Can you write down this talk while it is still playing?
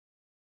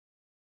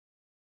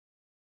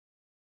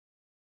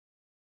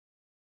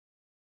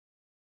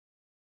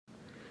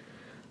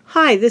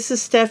Hi, this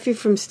is Steffi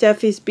from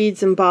Steffi's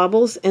Beads and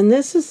Baubles, and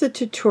this is the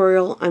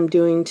tutorial I'm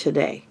doing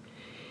today.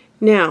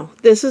 Now,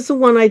 this is the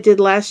one I did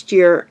last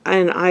year,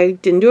 and I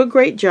didn't do a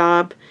great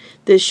job.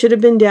 This should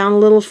have been down a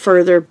little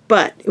further,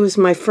 but it was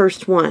my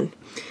first one.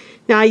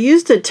 Now, I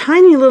used a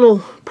tiny little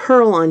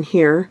pearl on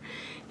here,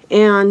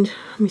 and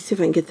let me see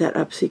if I can get that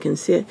up so you can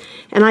see it.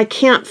 And I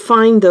can't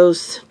find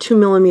those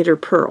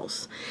 2mm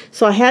pearls.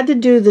 So I had to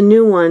do the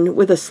new one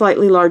with a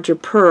slightly larger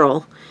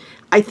pearl.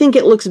 I think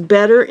it looks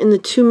better in the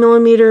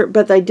 2mm,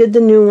 but I did the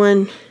new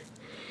one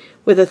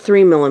with a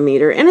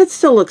 3mm, and it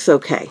still looks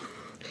okay.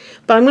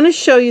 But I'm going to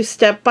show you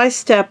step by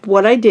step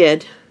what I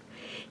did,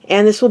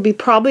 and this will be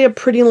probably a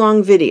pretty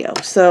long video.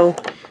 So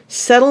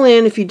settle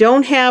in. If you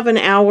don't have an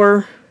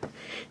hour,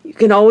 you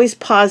can always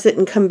pause it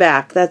and come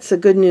back. That's the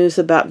good news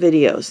about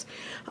videos.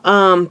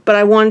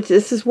 But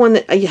this is one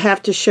that I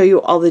have to show you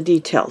all the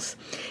details.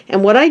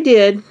 And what I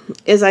did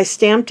is I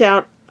stamped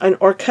out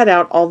or cut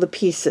out all the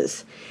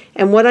pieces.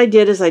 And what I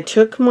did is I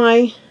took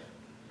my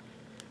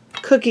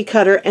cookie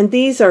cutter, and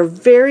these are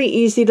very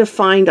easy to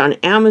find on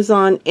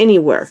Amazon,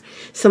 anywhere.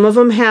 Some of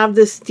them have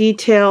this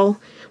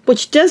detail,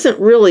 which doesn't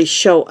really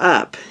show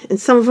up, and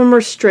some of them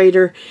are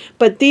straighter,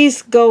 but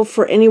these go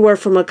for anywhere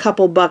from a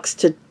couple bucks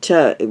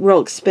to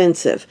real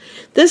expensive.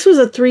 This was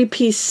a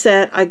 3-piece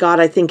set I got,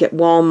 I think, at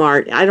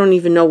Walmart. I don't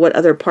even know what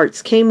other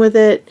parts came with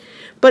it,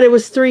 but it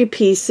was 3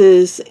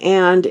 pieces,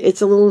 and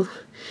it's a little...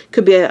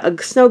 could be a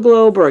snow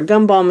globe or a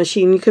gumball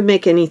machine. You could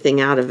make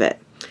anything out of it.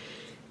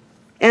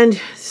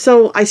 And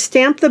so I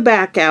stamped the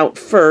back out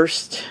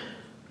first,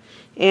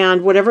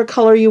 and whatever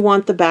color you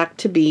want the back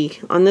to be.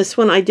 On this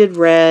one I did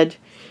red.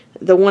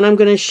 The one I'm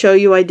going to show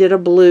you I did a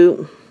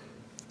blue.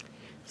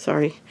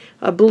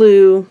 A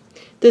blue.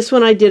 This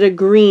one I did a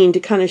green to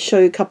kind of show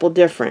you a couple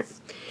different.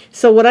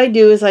 So what I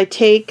do is I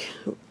take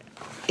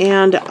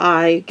and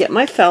I get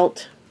my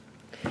felt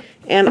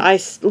and I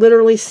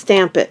literally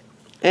stamp it.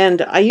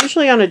 And I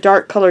usually on a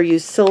dark color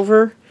use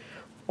silver,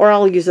 or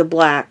I'll use a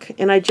black.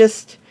 And I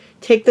just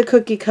take the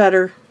cookie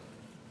cutter,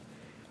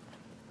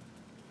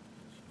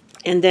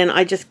 and then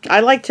I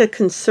like to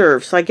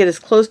conserve, so I get as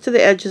close to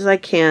the edge as I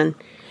can,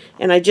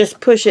 and I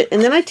just push it.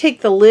 And then I take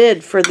the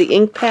lid for the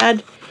ink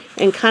pad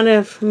and kind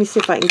of, let me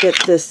see if I can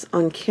get this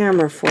on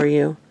camera for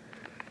you.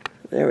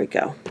 There we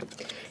go.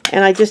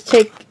 And I just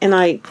take and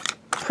I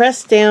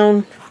press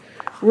down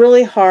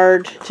really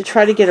hard to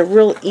try to get a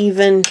real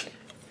even.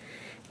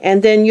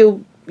 And then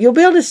you'll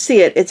be able to see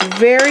it. It's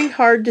very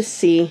hard to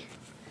see,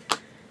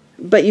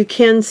 but you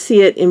can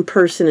see it in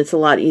person. It's a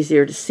lot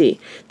easier to see.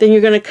 Then you're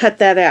going to cut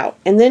that out.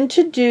 And then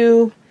to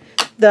do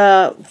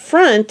the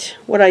front,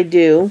 what I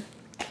do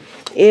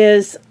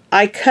is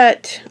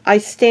I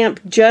stamp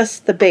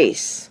just the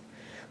base.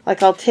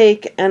 Like I'll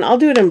take, and I'll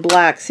do it in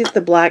black. See if the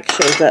black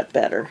shows up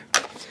better.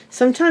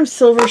 Sometimes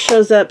silver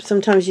shows up,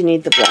 sometimes you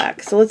need the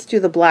black. So let's do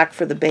the black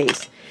for the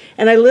base.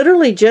 And I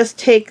literally just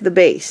take the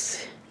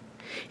base.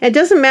 It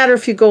doesn't matter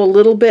if you go a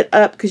little bit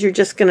up because you're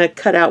just going to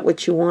cut out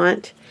what you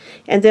want.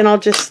 And then I'll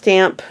just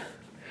stamp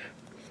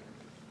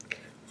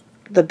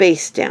the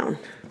base down.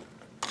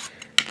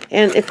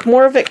 And if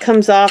more of it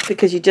comes off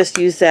because you just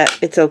use that,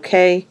 it's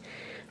okay.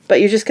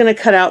 But you're just going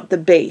to cut out the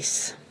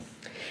base.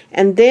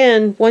 And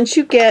then once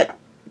you get,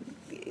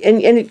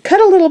 and cut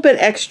a little bit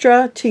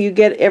extra till you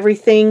get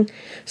everything.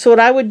 So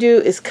what I would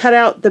do is cut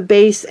out the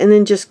base and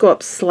then just go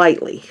up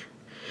slightly.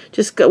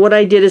 What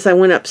I did is I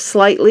went up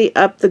slightly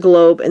up the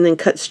globe and then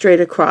cut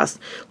straight across,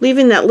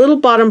 leaving that little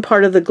bottom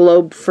part of the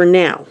globe for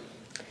now.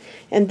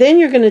 And then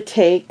you're going to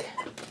take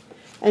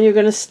and you're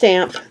going to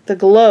stamp the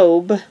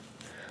globe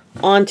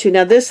onto,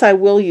 now this I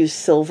will use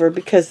silver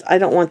because I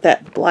don't want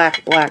that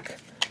black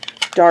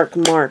dark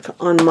mark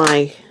on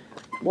my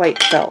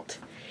white felt.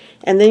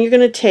 And then you're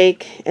going to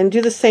take and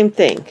do the same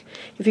thing.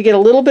 If you get a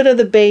little bit of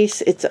the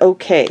base, it's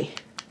okay.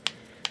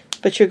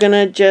 But you're going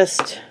to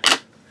just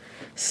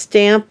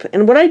stamp,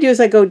 and what I do is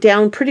I go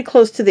down pretty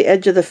close to the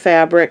edge of the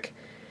fabric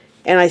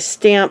and I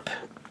stamp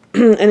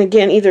and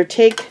again either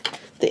take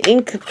the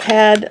ink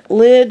pad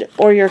lid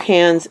or your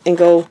hands and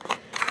go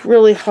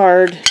really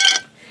hard,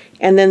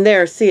 and then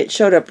there, see, it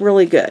showed up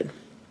really good.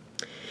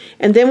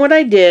 And then what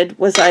I did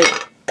was I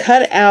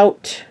cut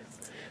out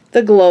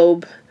the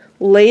globe,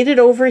 laid it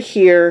over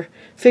here,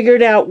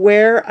 figured out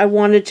where I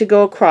wanted to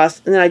go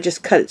across, and then I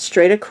just cut it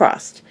straight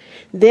across.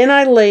 Then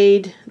I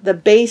laid the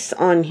base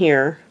on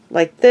here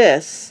like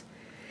this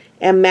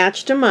and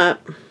matched them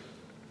up.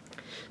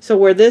 So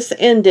where this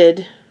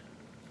ended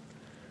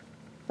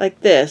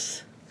like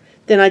this,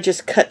 then I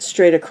just cut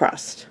straight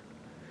across.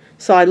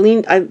 So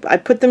I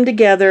put them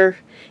together,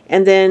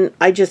 and then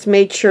I just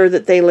made sure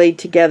that they laid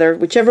together.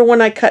 Whichever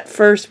one I cut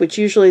first, which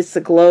usually is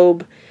the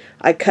globe,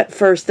 I cut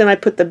first, then I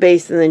put the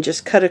base and then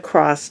just cut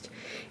across.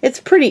 It's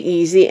pretty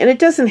easy, and it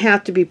doesn't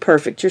have to be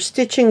perfect. Your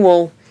stitching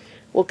will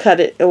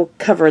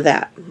cover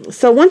that.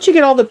 So once you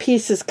get all the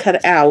pieces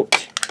cut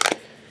out,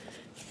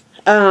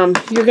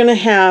 you're going to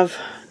have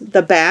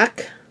the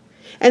back,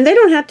 and they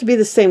don't have to be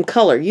the same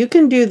color. You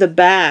can do the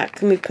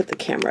back. Let me put the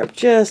camera up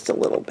just a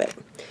little bit.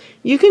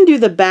 You can do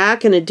the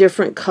back in a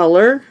different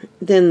color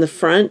than the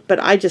front, but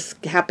I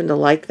just happen to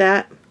like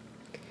that,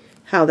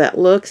 how that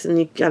looks, and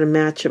you got to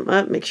match them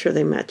up, make sure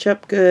they match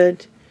up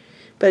good.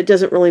 But it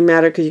doesn't really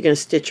matter because you're going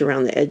to stitch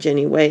around the edge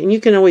anyway, and you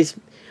can always,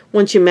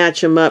 once you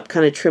match them up,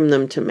 kind of trim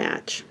them to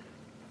match.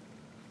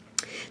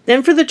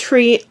 Then for the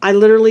tree, I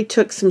literally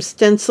took some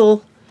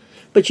stencil,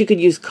 but you could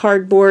use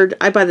cardboard.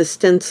 I buy the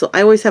stencil.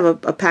 I always have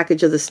a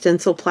package of the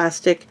stencil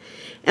plastic,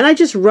 and I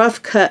just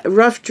rough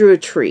drew a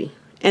tree,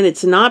 and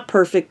it's not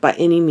perfect by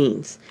any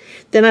means.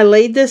 Then I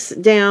laid this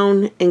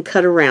down and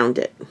cut around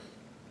it,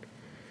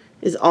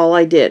 is all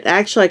I did.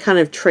 Actually, I kind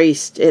of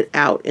traced it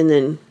out and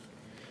then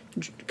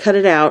cut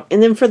it out.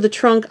 And then for the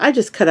trunk, I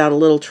just cut out a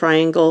little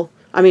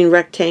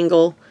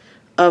rectangle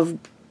of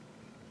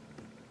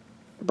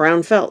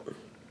brown felt.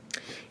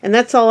 And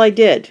that's all I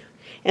did.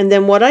 And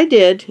then what I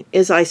did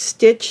is I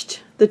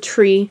stitched the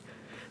tree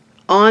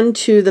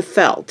onto the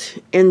felt.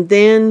 And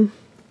then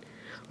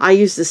I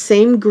used the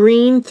same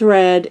green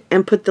thread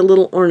and put the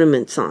little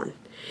ornaments on.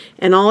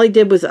 And all I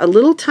did was a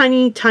little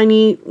tiny,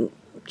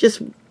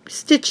 just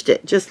stitched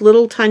it. Just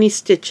little tiny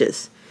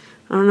stitches.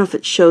 I don't know if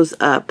it shows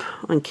up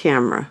on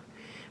camera,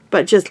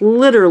 but just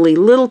literally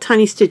little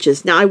tiny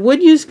stitches. Now I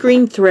would use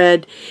green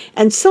thread,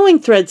 and sewing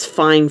thread's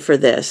fine for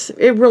this.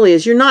 It really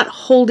is. You're not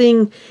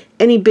holding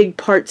any big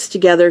parts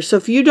together. So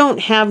if you don't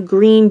have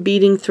green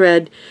beading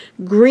thread,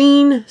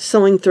 green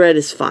sewing thread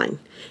is fine.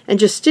 And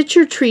just stitch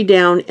your tree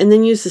down and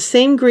then use the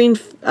same green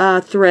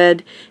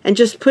thread and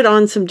just put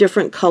on some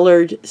different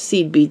colored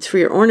seed beads for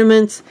your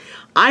ornaments.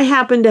 I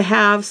happen to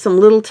have some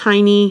little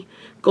tiny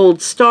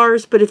gold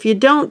stars, but if you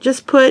don't,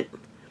 just put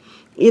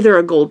either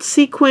a gold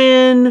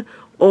sequin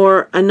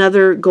or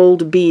another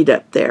gold bead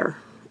up there.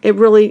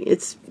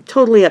 It's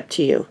totally up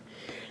to you.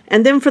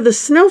 And then for the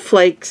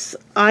snowflakes,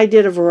 I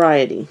did a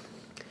variety.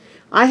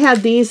 I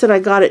had these that I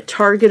got at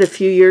Target a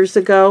few years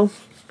ago.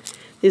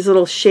 These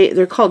little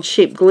they're called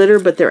shape glitter,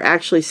 but they're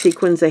actually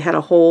sequins. They had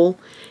a hole,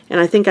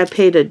 and I think I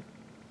paid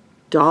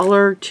 $1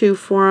 or $2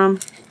 for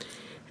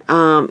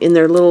them in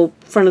their little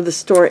front of the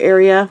store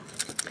area.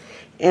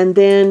 And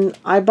then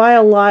I buy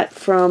a lot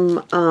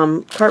from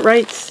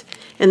Cartwright's,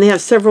 and they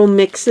have several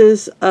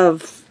mixes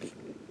of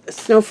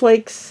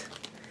snowflakes.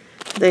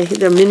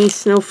 They're mini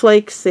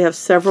snowflakes. They have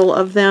several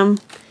of them.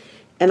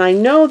 And I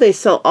know they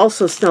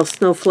also sell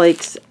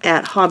snowflakes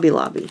at Hobby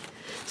Lobby.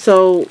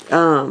 So,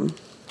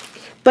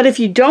 but if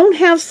you don't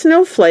have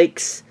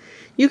snowflakes,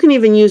 you can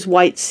even use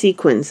white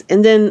sequins.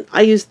 And then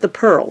I used the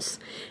pearls.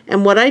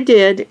 And what I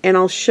did, and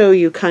I'll show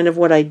you kind of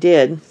what I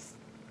did.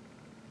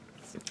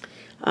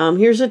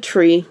 Here's a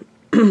tree.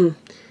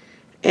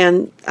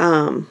 And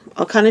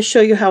I'll kind of show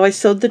you how I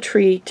sewed the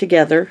tree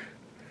together.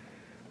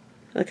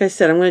 Like I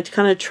said, I'm going to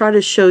kind of try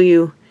to show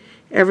you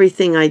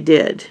everything I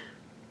did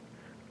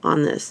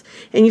on this.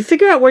 And you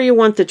figure out where you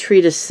want the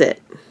tree to sit.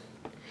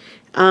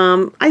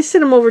 I set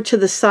them over to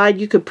the side.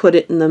 You could put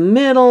it in the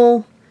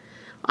middle.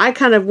 I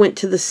kind of went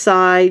to the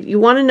side. You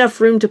want enough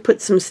room to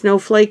put some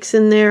snowflakes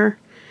in there,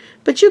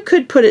 but you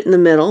could put it in the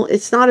middle.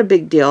 It's not a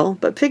big deal,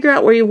 but figure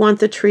out where you want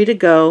the tree to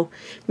go.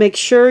 Make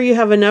sure you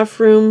have enough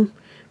room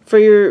for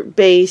your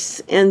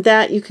base, and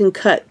that you can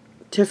cut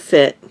to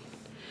fit.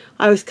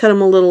 I always cut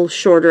them a little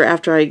shorter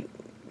after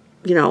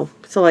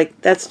so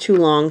like that's too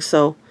long,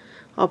 so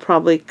I'll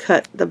probably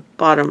cut the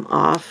bottom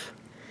off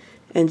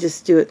and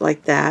just do it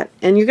like that.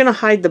 And you're going to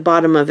hide the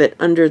bottom of it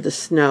under the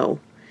snow.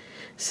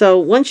 So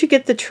once you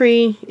get the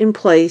tree in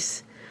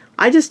place,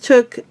 I just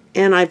took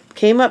and I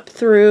came up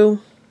through,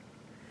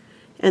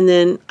 and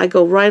then I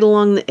go right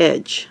along the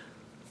edge.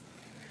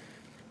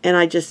 And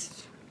I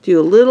just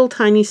do little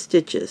tiny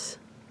stitches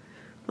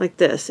like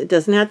this. It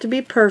doesn't have to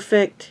be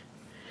perfect.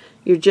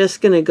 You're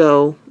just going to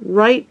go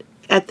right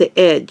at the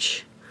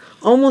edge,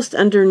 almost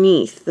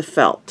underneath the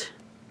felt.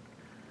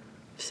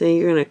 So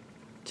you're going to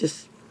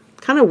just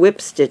kind of whip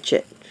stitch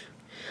it.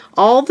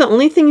 The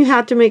only thing you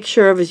have to make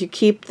sure of is you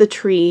keep the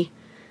tree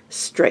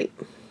straight.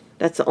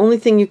 That's the only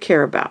thing you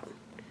care about.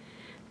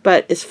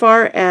 But as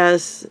far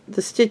as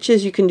the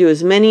stitches, you can do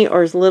as many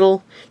or as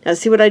little. Now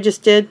see what I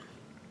just did?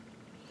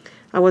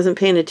 I wasn't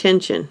paying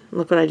attention.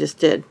 Look what I just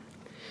did.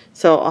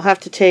 So I'll have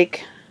to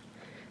take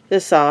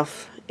this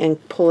off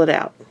and pull it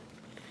out.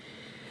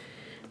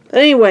 But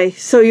anyway,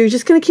 so you're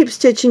just going to keep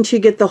stitching till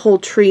you get the whole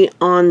tree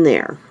on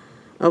there.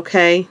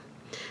 Okay?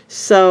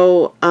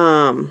 So,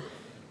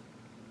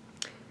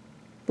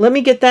 let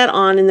me get that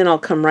on and then I'll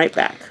come right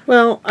back.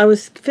 Well, I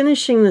was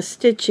finishing the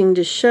stitching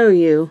to show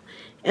you,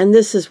 and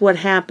this is what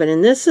happened.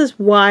 And this is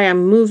why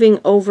I'm moving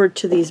over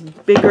to these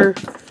bigger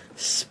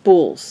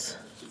spools.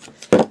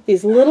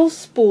 These little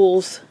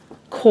spools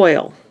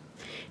coil,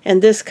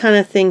 and this kind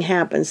of thing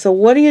happens. So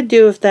what do you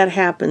do if that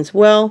happens?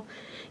 Well,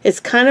 it's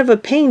kind of a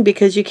pain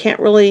because you can't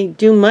really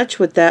do much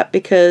with that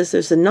because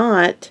there's a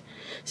knot,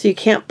 so you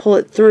can't pull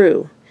it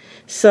through.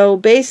 So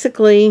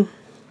basically,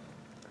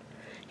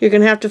 you're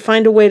going to have to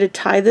find a way to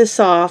tie this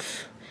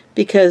off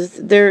because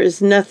there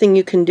is nothing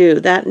you can do.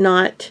 That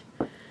knot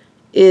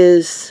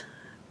is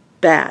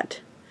bad.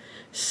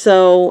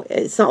 So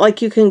it's not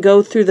like you can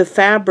go through the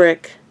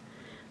fabric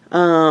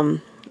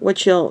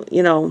what you'll,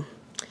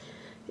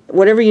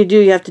 whatever you do,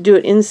 you have to do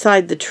it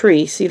inside the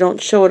tree so you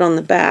don't show it on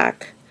the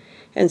back.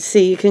 And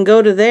see, you can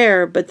go to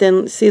there, but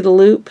then see the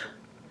loop?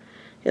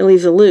 It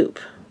leaves a loop.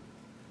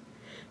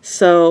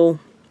 So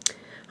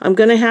I'm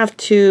going to have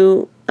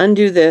to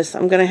undo this.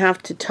 I'm going to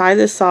have to tie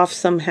this off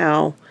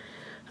somehow.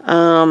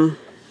 I've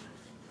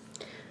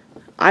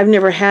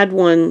never had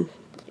one,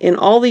 in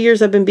all the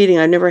years I've been beading,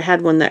 I've never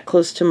had one that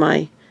close to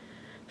my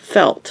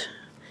felt.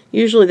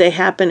 Usually they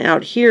happen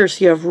out here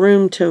so you have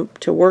room to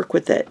work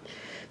with it.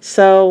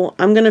 So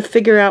I'm going to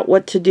figure out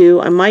what to do.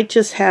 I might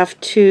just have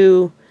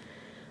to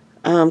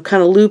kind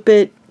of loop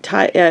it,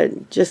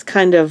 just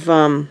kind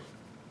of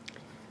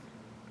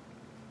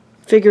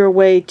figure a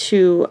way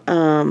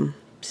to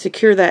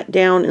secure that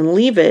down and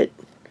leave it.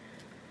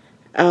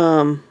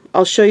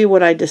 I'll show you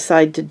what I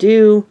decide to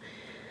do.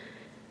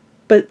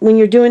 But when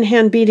you're doing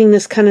hand beading,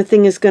 this kind of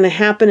thing is going to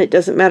happen. It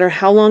doesn't matter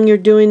how long you're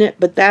doing it,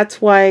 but that's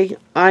why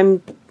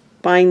I'm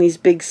buying these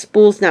big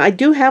spools. Now, I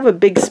do have a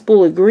big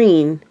spool of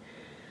green,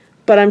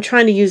 but I'm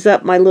trying to use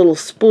up my little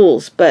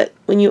spools. But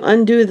when you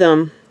undo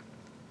them,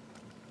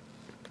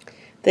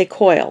 they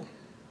coil.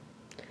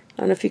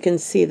 I don't know if you can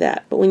see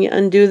that, but when you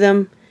undo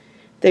them,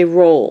 they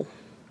roll.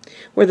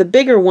 Where the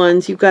bigger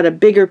ones, you've got a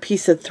bigger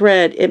piece of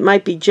thread. It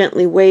might be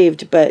gently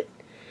waved, but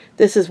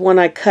this is one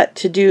I cut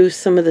to do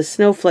some of the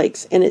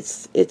snowflakes, and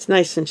it's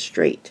nice and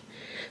straight.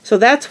 So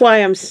that's why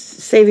I'm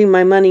saving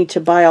my money to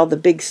buy all the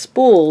big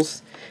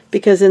spools,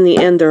 because in the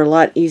end they're a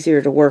lot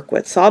easier to work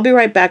with. So I'll be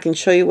right back and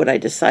show you what I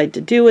decide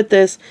to do with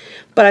this.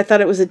 But I thought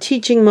it was a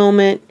teaching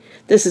moment.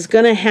 This is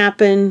going to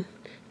happen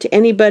to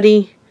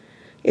anybody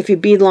if you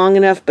bead long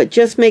enough, but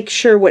just make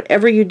sure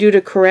whatever you do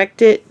to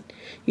correct it,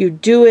 you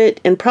do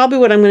it. And probably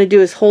what I'm going to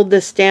do is hold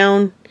this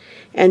down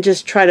and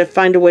just try to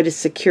find a way to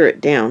secure it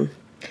down.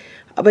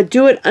 But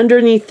do it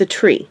underneath the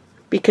tree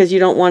because you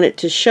don't want it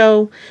to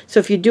show.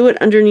 So if you do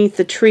it underneath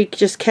the tree,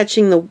 just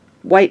catching the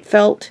white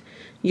felt,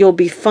 you'll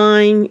be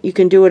fine. You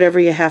can do whatever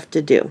you have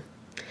to do.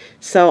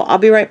 So I'll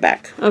be right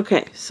back.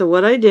 Okay, so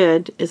what I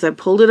did is I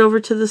pulled it over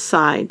to the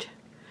side,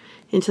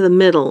 into the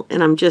middle,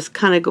 and I'm just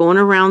kind of going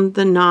around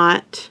the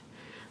knot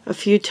a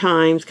few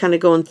times, kind of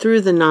going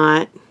through the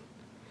knot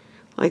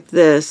like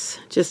this,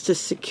 just to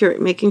secure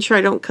it, making sure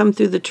I don't come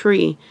through the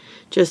tree,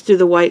 just through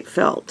the white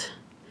felt.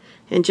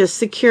 And just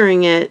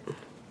securing it,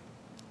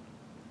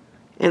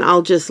 and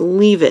I'll just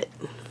leave it.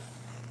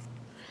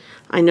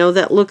 I know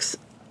that looks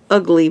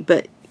ugly,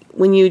 but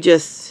when you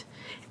just,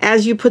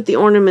 as you put the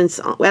ornaments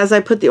on, as I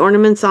put the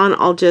ornaments on,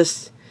 I'll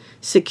just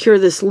secure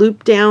this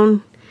loop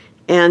down,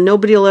 and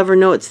nobody will ever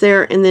know it's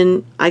there, and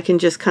then I can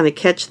just kind of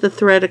catch the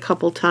thread a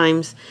couple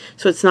times,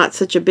 so it's not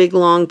such a big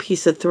long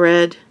piece of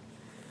thread.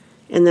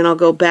 And then I'll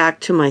go back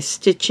to my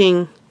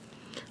stitching.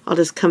 I'll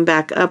just come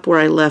back up where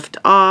I left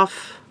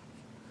off,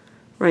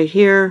 right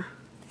here,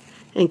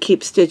 and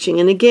keep stitching.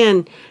 And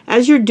again,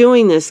 as you're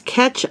doing this,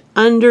 catch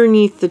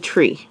underneath the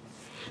tree.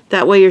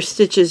 That way your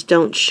stitches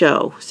don't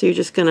show. So you're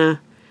just gonna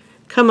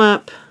come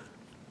up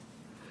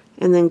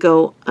and then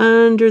go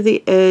under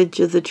the edge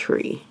of the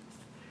tree.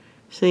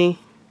 See?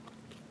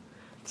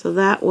 So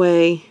that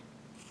way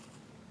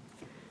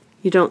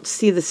you don't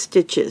see the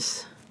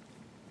stitches.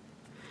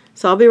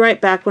 So I'll be right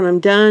back when I'm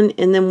done,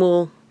 and then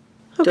we'll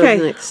go to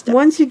the next step.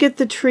 Once you get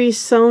the tree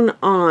sewn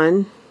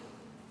on,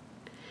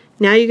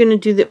 now you're going to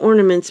do the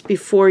ornaments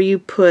before you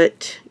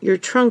put your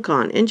trunk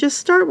on. And just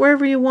start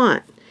wherever you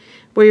want.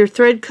 Where your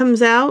thread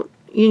comes out,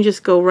 you can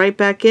just go right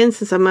back in.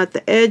 Since I'm at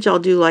the edge, I'll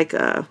do like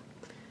a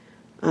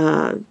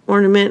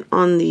ornament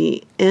on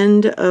the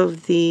end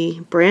of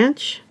the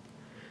branch.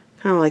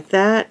 Kind of like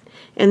that.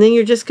 And then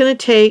you're just going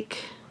to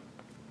take,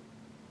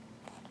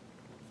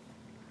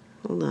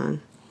 hold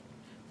on,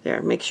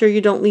 there. Make sure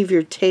you don't leave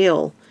your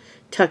tail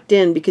tucked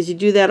in, because you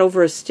do that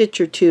over a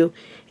stitch or two,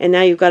 and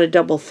now you've got a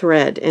double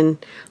thread.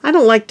 And I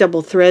don't like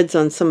double threads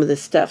on some of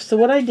this stuff. So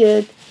what I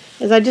did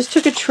is I just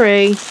took a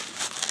tray,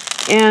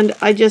 and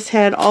I just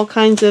had all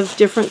kinds of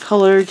different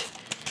colored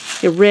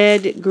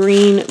red,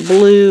 green,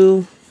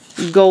 blue,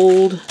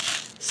 gold,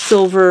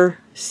 silver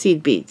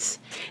seed beads.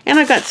 And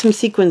I've got some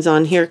sequins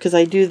on here because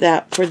I do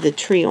that for the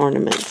tree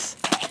ornaments.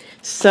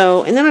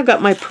 So, and then I've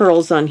got my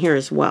pearls on here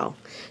as well.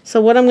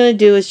 So what I'm going to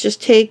do is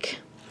just take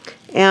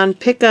and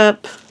pick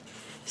up,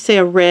 say,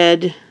 a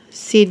red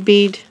seed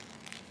bead,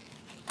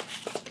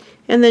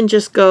 and then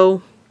just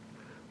go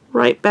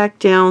right back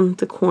down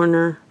the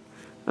corner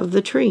of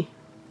the tree.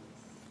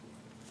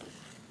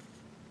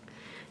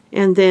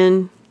 And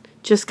then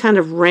just kind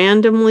of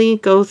randomly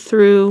go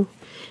through,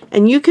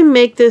 and you can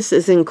make this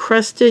as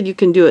encrusted. You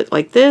can do it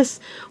like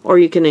this, or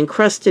you can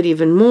encrust it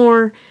even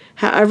more,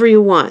 however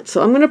you want.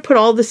 So I'm going to put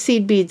all the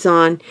seed beads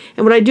on,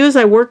 and what I do is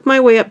I work my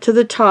way up to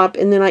the top,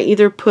 and then I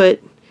either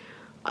put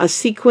a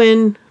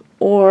sequin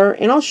or,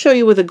 and I'll show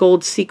you with a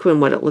gold sequin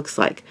what it looks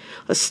like,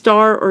 a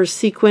star or a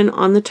sequin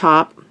on the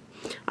top.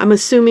 I'm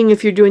assuming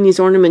if you're doing these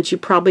ornaments you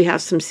probably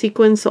have some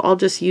sequins, so I'll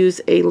just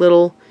use a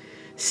little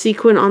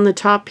sequin on the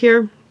top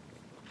here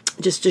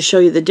just to show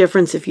you the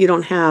difference if you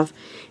don't have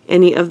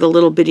any of the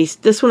little bitty.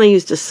 This one I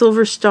used a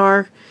silver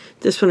star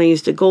This one I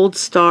used a gold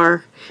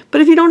star.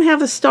 But if you don't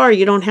have a star,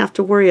 you don't have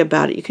to worry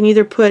about it. You can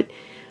either put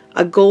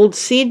a gold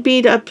seed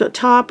bead up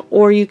top,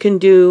 or you can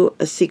do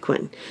a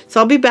sequin. So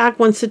I'll be back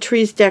once the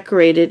tree is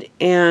decorated,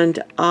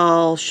 and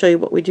I'll show you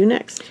what we do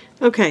next.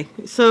 Okay,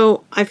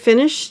 so I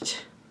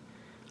finished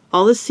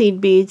all the seed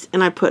beads,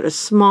 and I put a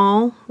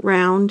small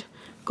round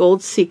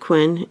gold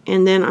sequin,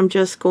 and then I'm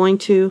just going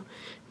to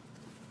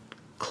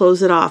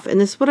close it off.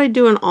 And this is what I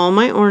do in all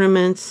my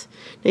ornaments.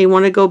 Now you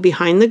want to go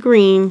behind the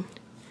green,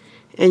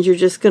 and you're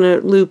just going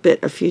to loop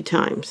it a few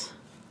times.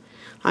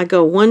 I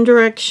go one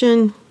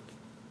direction,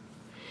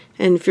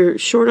 and if you're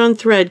short on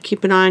thread,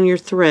 keep an eye on your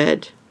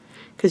thread,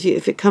 because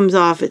if it comes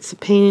off, it's a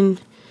pain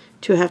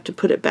to have to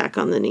put it back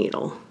on the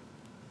needle.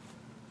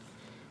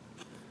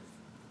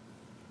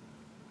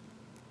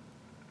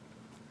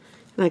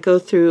 And I go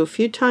through a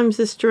few times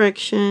this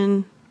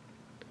direction,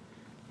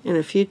 and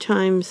a few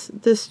times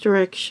this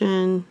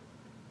direction.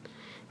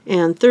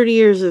 And 30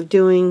 years of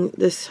doing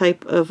this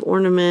type of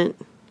ornament,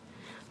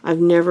 I've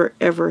never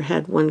ever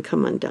had one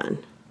come undone.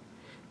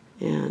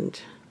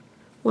 And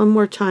one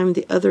more time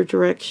the other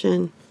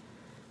direction,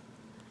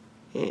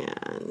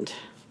 and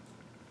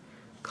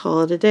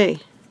call it a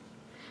day.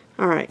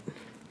 Alright,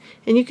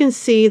 and you can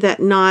see that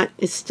knot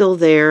is still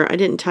there. I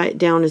didn't tie it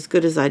down as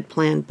good as I'd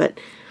planned, but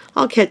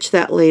I'll catch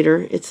that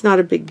later. It's not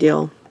a big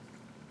deal.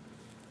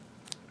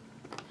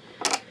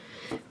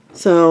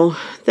 So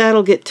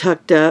that'll get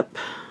tucked up.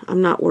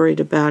 I'm not worried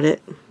about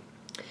it.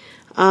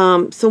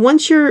 So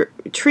once your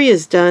tree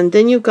is done,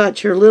 then you've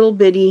got your little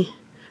bitty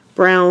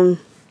brown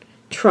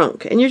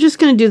trunk. And you're just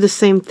going to do the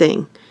same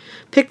thing.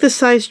 Pick the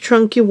size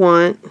trunk you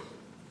want.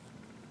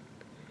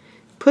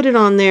 Put it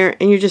on there,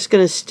 and you're just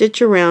going to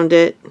stitch around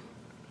it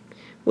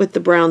with the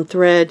brown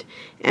thread.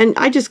 And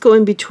I just go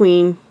in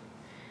between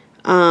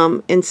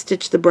and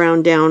stitch the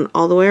brown down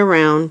all the way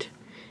around,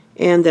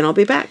 and then I'll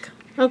be back.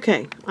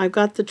 Okay, I've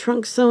got the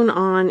trunk sewn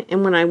on,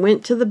 and when I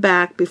went to the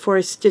back, before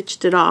I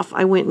stitched it off,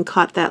 I went and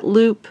caught that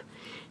loop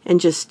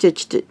and just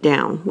stitched it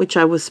down, which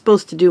I was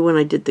supposed to do when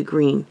I did the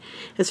green.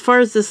 As far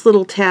as this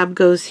little tab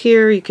goes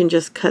here, you can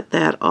just cut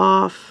that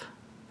off,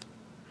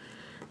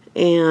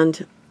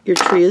 and your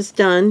tree is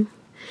done.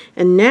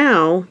 And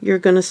now you're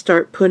going to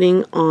start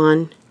putting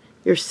on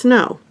your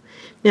snow.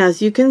 Now,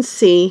 as you can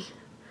see,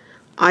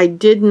 I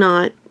did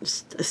not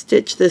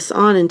stitch this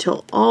on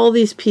until all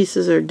these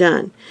pieces are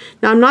done.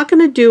 Now I'm not going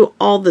to do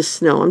all the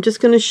snow. I'm just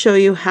going to show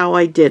you how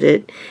I did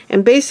it.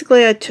 And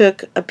basically I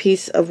took a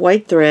piece of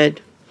white thread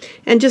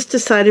and just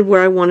decided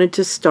where I wanted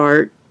to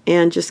start,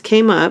 and just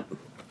came up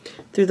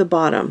through the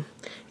bottom.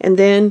 And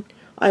then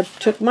I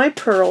took my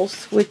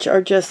pearls, which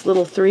are just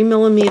little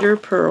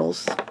 3mm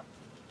pearls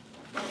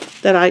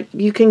that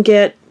you can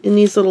get in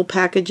these little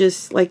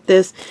packages like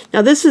this.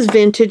 Now this is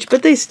vintage,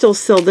 but they still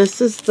sell.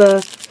 This is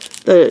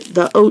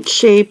the oat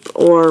shape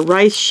or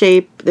rice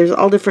shape. There's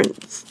all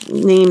different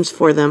names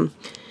for them.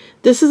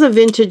 This is a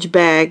vintage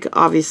bag,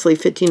 obviously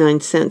 59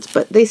 cents,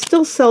 but they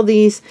still sell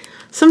these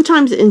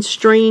sometimes in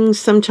strings,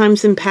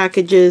 sometimes in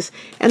packages,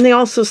 and they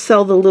also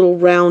sell the little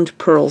round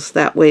pearls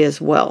that way as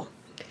well.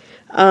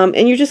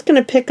 And you're just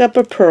going to pick up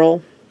a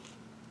pearl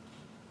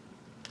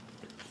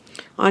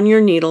on your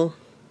needle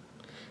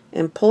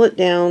and pull it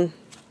down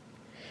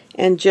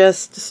and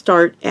just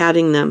start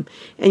adding them.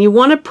 And you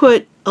want to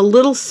put a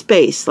little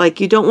space, like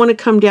you don't want to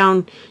come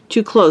down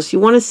too close. You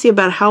want to see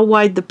about how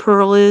wide the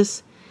pearl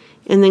is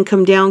and then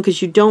come down,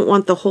 because you don't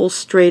want the hole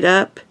straight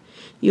up.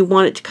 You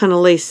want it to kind of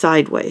lay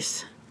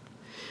sideways.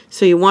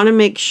 So you want to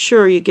make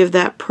sure you give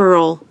that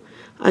pearl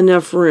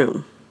enough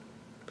room.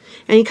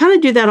 And you kind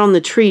of do that on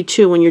the tree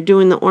too when you're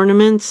doing the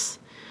ornaments.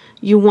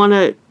 You want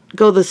to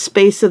go the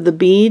space of the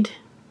bead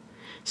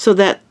so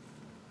that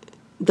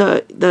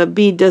the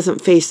bead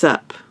doesn't face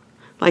up.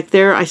 Like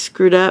there I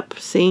screwed up,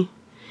 see?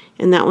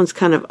 And that one's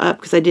kind of up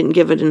because I didn't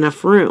give it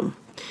enough room.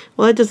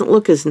 Well, that doesn't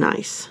look as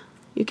nice.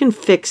 You can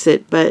fix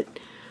it, but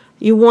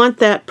you want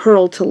that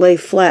pearl to lay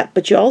flat,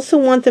 but you also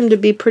want them to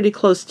be pretty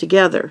close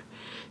together.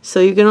 So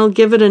you're going to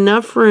give it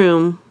enough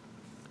room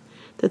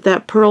that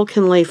that pearl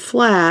can lay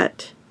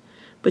flat,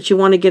 but you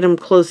want to get them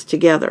close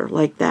together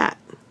like that.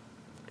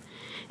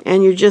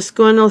 And you're just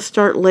going to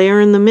start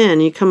layering them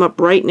in. You come up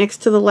right next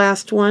to the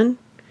last one,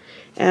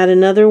 add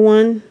another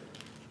one.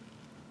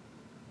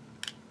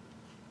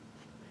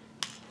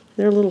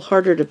 They're a little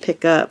harder to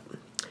pick up.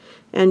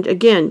 And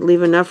again,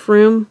 leave enough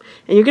room,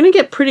 and you're going to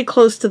get pretty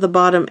close to the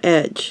bottom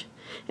edge.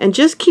 And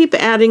just keep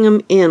adding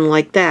them in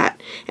like that.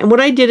 And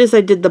what I did is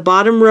I did the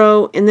bottom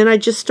row, and then I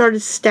just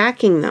started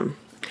stacking them.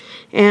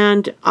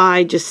 And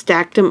I just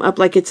stacked them up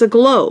like it's a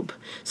globe.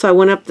 So I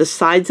went up the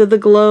sides of the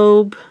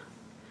globe.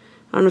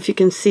 I don't know if you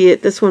can see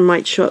it. This one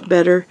might show up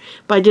better.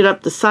 But I did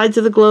up the sides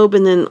of the globe,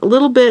 and then a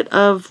little bit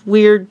of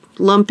weird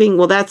lumping.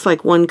 Well, that's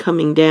like one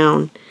coming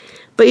down.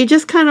 But you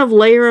just kind of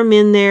layer them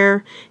in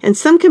there. And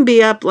some can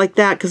be up like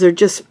that because they're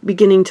just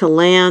beginning to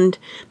land.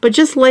 But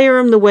just layer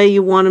them the way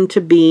you want them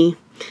to be.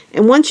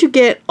 And once you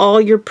get all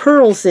your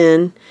pearls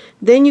in,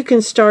 then you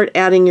can start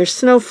adding your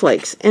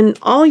snowflakes. And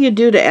all you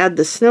do to add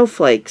the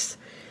snowflakes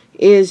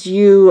is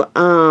you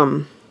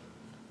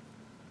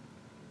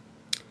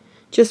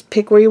just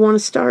pick where you want to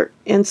start.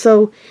 And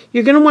so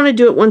you're going to want to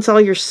do it once all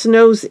your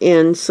snow's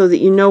in so that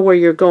you know where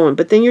you're going.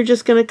 But then you're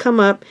just going to come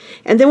up.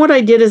 And then what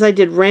I did is I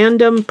did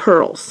random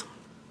purls.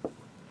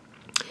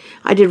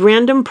 I did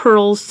random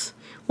purls.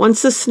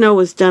 Once the snow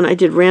was done, I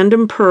did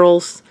random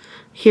purls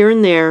here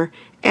and there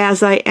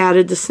as I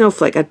added the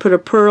snowflake. I'd put a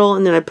pearl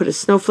and then I'd put a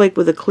snowflake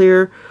with a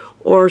clear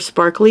or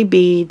sparkly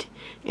bead.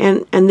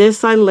 And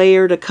this I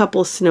layered a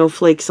couple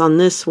snowflakes on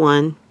this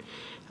one,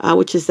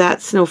 which is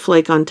that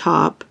snowflake on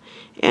top.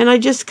 And I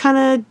just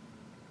kind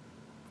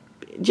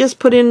of just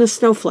put in the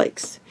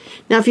snowflakes.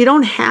 Now if you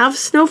don't have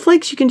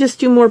snowflakes, you can just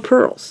do more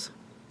pearls.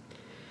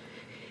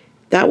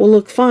 That will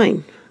look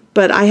fine.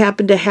 But I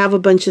happen to have a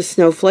bunch of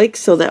snowflakes,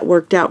 so that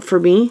worked out for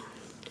me.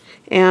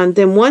 And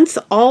then once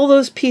all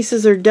those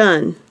pieces are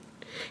done,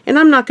 and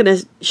I'm not going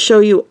to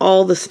show you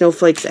all the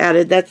snowflakes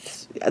added,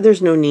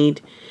 there's no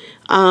need.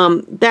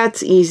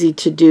 That's easy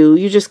to do.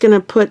 You're just going to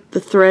put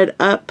the thread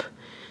up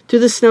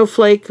through the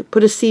snowflake,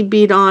 put a seed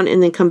bead on,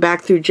 and then come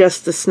back through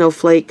just the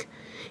snowflake.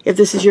 If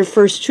this is your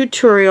first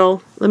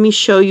tutorial, let me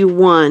show you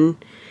one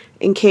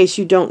in case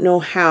you don't know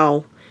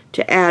how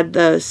to add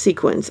the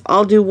sequins.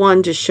 I'll do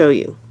one to show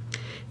you.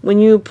 When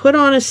you put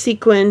on a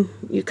sequin,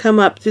 you come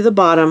up through the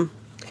bottom.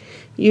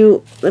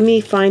 Let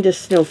me find a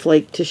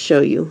snowflake to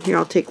show you. Here,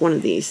 I'll take one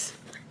of these.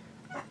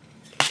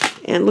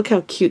 And look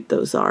how cute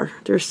those are.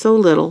 They're so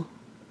little.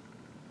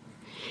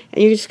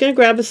 And you're just going to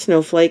grab a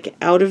snowflake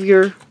out of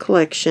your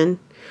collection.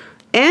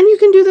 And you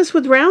can do this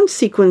with round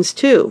sequins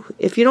too.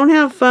 If you don't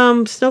have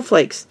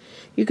snowflakes,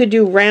 you could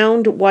do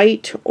round,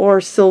 white,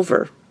 or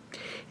silver.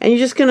 And you're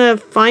just going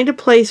to find a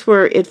place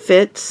where it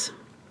fits.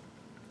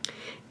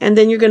 And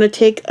then you're going to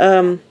take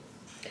a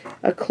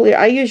clear.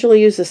 I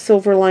usually use a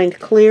silver lined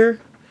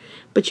clear,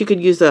 but you could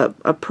use a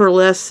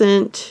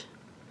pearlescent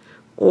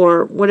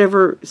or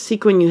whatever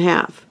sequin you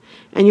have.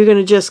 And you're going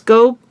to just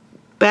go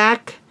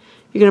back.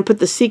 You're going to put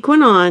the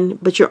sequin on,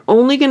 but you're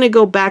only going to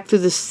go back through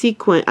the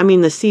sequin,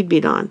 the seed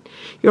bead on.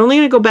 You're only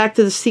going to go back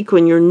to the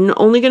sequin. You're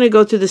only going to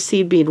go through the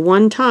seed bead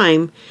one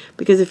time,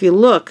 because if you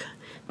look,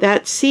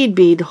 that seed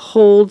bead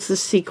holds the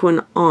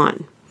sequin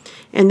on.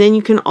 And then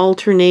you can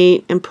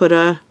alternate and put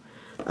a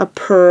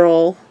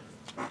pearl.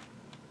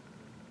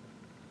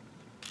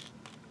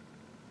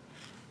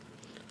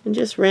 And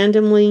just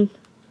randomly,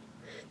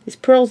 these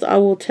pearls, I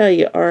will tell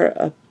you, are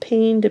a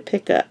pain to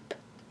pick up.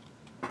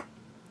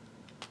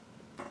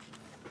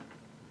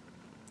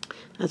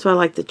 That's why I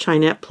like the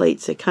chinette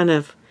plates. They kind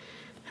of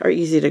are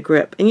easy to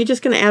grip. And you're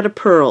just going to add a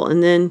pearl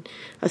and then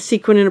a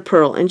sequin and a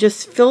pearl. And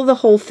just fill the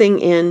whole thing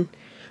in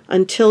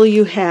until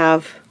you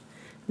have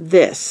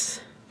this.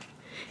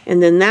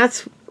 And then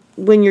that's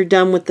when you're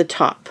done with the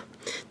top.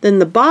 Then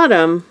the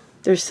bottom,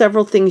 there's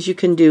several things you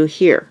can do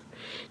here.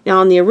 Now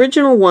on the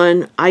original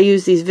one, I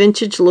used these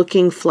vintage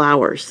looking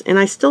flowers. And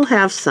I still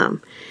have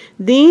some.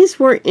 These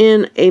were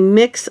in a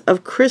mix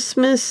of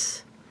Christmas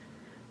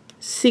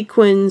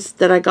sequins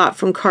that I got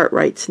from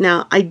Cartwright's.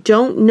 Now I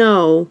don't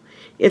know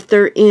if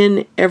they're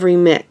in every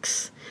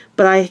mix,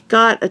 but I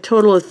got a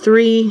total of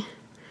 3,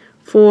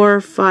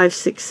 4, 5,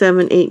 6,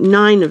 7, 8,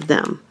 9 of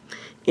them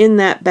in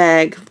that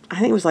bag. I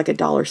think it was like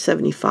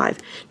 $1.75.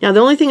 Now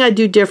the only thing I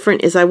do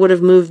different is I would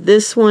have moved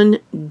this one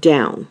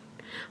down.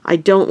 I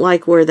don't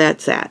like where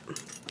that's at.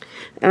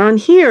 And on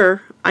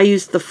here I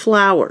used the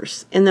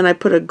flowers, and then I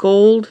put a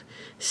gold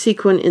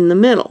sequin in the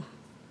middle.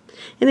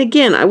 And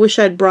again, I wish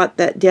I'd brought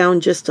that down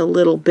just a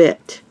little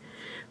bit.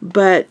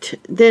 But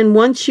then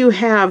once you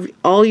have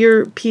all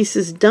your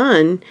pieces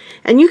done,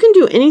 and you can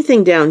do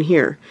anything down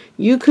here.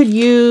 You could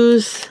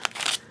use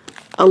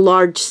a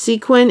large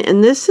sequin,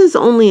 and this is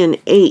only an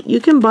 8.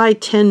 You can buy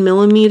 10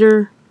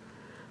 millimeter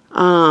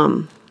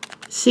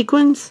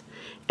sequins,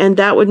 and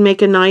that would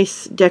make a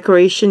nice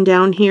decoration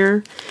down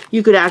here.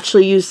 You could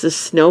actually use the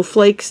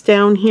snowflakes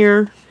down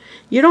here.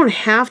 You don't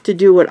have to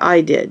do what I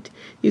did.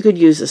 You could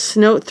use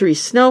 3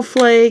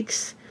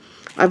 snowflakes.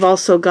 I've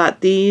also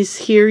got these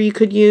here you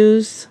could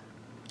use.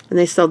 And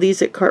they sell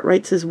these at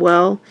Cartwright's as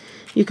well.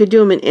 You could do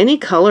them in any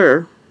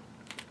color.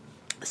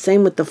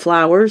 Same with the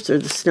flowers or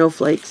the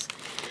snowflakes.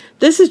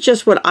 This is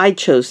just what I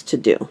chose to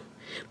do.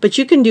 But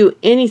you can do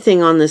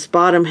anything on this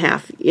bottom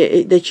half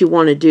that you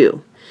want to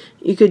do.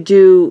 You could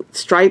do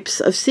stripes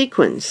of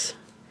sequins.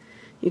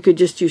 You could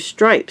just do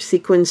stripes,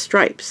 sequin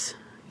stripes.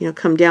 You know,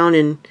 come down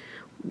in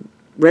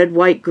red,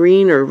 white,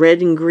 green, or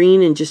red and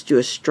green and just do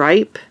a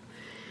stripe.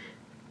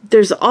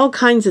 There's all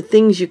kinds of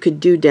things you could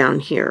do down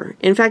here.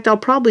 In fact, I'll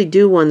probably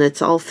do one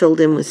that's all filled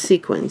in with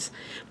sequins.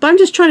 But I'm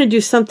just trying to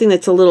do something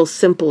that's a little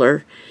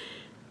simpler.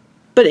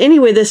 But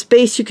anyway, this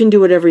base you can do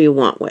whatever you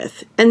want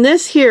with. And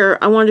this here,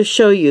 I want to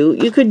show you.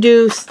 You could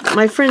do,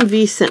 my friend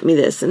V sent me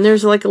this, and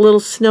there's like a little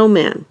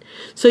snowman.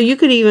 So you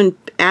could even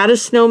add a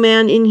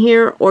snowman in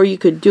here, or you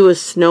could do a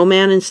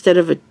snowman instead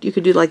of you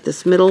could do like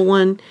this middle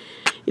one.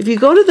 If you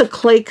go to the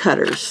clay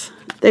cutters,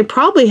 they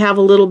probably have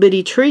a little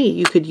bitty tree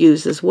you could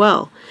use as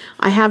well.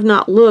 I have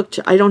not looked.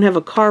 I don't have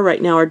a car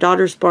right now. Our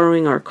daughter's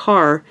borrowing our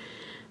car.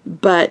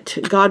 But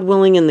God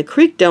willing and the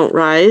creek don't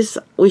rise,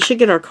 we should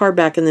get our car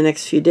back in the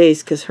next few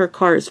days, because her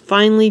car is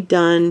finally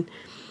done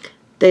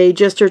They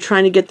just are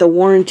trying to get the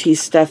warranty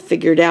stuff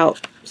figured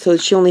out, so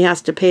she only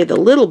has to pay the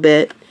little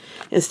bit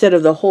instead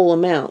of the whole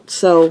amount.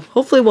 So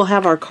hopefully we'll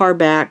have our car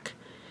back,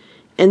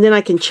 and then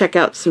I can check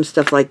out some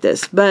stuff like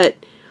this. But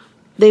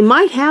they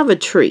might have a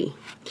tree.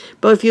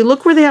 But if you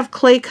look where they have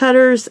clay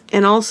cutters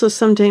and also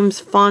sometimes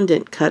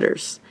fondant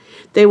cutters,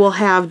 they will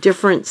have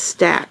different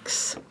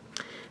stacks.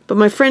 But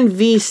my friend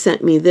V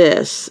sent me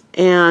this,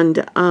 and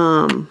it's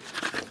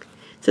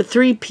a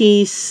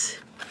 3-piece,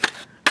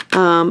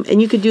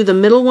 and you could do the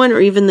middle one or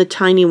even the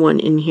tiny one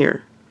in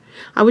here.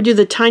 I would do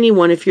the tiny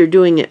one if you're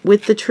doing it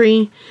with the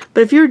tree,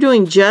 but if you're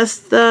doing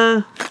just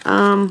the,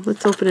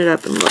 let's open it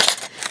up and look.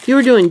 If you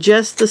were doing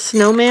just the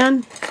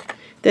snowman,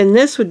 then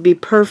this would be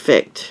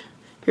perfect.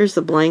 Here's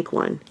the blank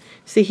one.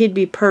 See, he'd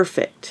be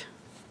perfect.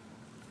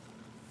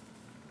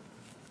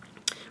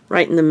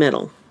 Right in the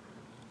middle.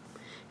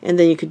 And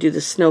then you could do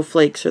the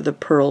snowflakes or the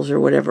pearls or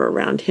whatever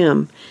around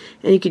him.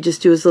 And you could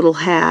just do his little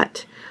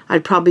hat.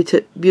 I'd probably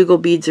put bugle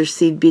beads or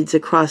seed beads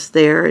across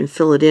there and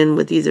fill it in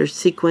with either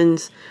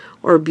sequins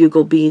or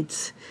bugle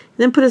beads.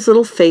 And then put his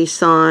little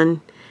face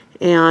on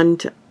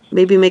and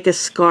maybe make a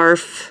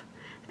scarf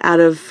out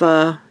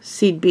of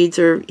seed beads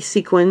or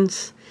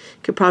sequins.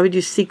 You could probably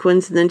do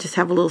sequins and then just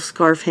have a little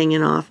scarf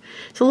hanging off.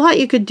 There's a lot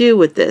you could do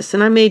with this,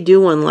 and I may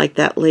do one like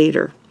that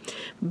later.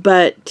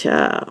 But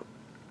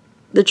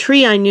the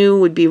tree I knew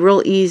would be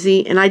real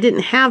easy, and I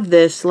didn't have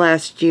this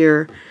last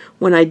year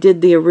when I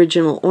did the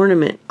original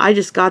ornament. I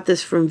just got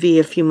this from V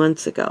a few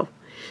months ago.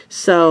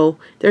 So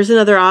there's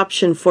another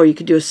option for you. You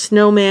could do a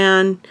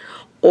snowman,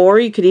 or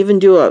you could even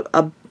do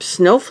a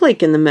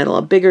snowflake in the middle,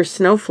 a bigger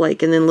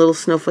snowflake, and then little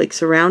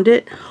snowflakes around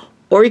it.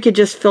 Or you could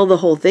just fill the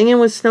whole thing in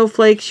with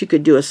snowflakes. You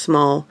could do a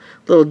small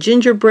little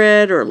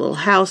gingerbread or a little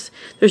house.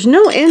 There's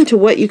no end to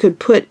what you could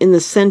put in the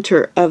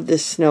center of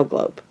this snow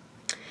globe.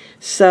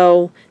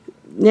 So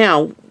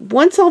now,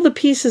 once all the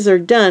pieces are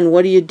done,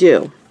 what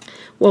do?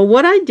 Well,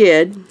 what I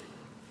did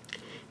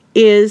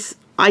is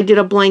I did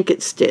a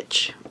blanket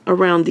stitch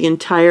around the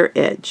entire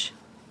edge.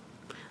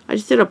 I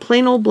just did a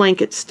plain old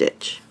blanket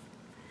stitch.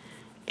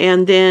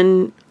 And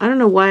then, I don't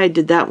know why I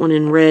did that one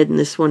in red and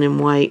this one in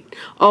white.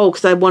 Oh,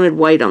 because I wanted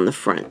white on the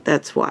front.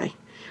 That's why.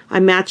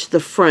 I matched the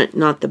front,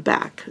 not the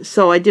back.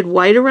 So I did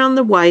white around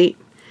the white,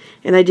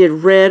 and I did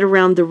red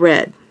around the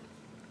red.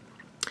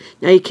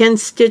 Now you can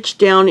stitch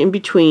down in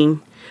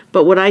between,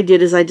 but what I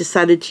did is I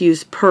decided to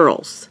use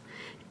pearls.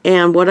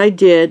 And what I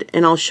did,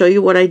 and I'll show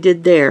you what I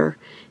did there,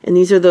 and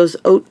these are those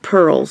oat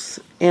pearls,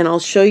 and I'll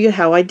show you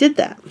how I did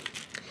that.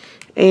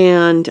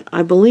 And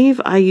I believe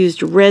I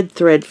used red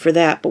thread for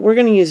that, but we're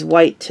going to use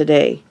white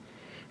today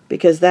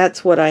because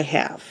that's what I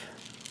have.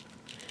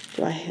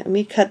 Let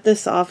me cut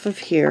this off of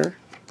here.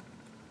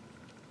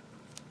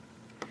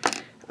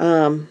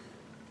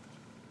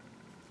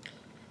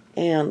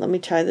 And let me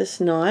tie this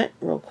knot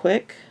real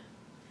quick.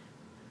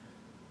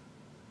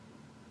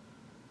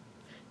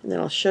 And then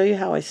I'll show you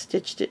how I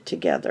stitched it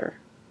together.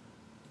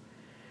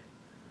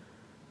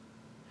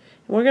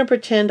 And we're going to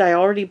pretend I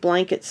already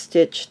blanket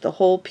stitched the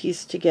whole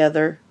piece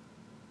together,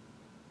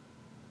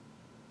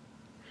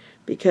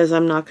 because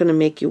I'm not going to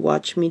make you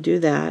watch me do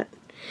that.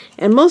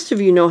 And most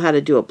of you know how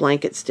to do a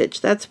blanket stitch.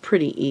 That's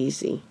pretty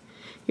easy.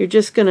 You're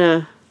just going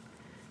to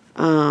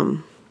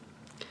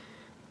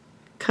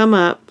come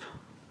up.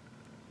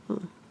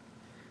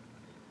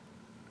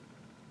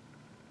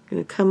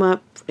 Going to come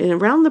up, and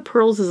around the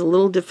pearls is a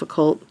little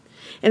difficult.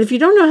 And if you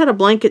don't know how to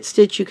blanket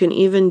stitch, you can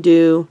even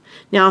do,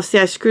 now see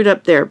I screwed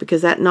up there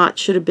because that knot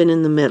should have been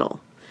in the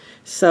middle.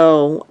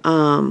 So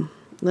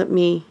let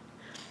me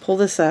pull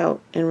this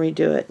out and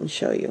redo it and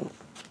show you.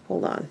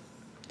 Hold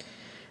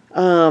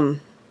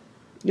on.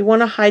 You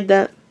want to hide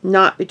that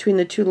knot between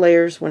the two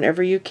layers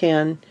whenever you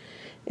can,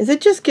 as it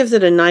just gives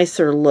it a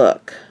nicer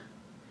look.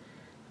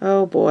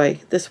 Oh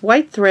boy, this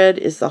white thread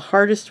is the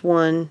hardest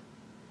one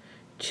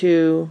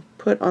to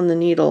put on the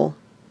needle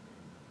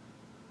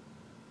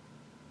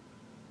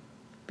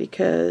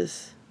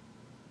because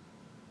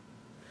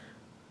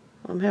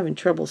I'm having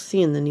trouble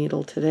seeing the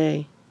needle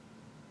today.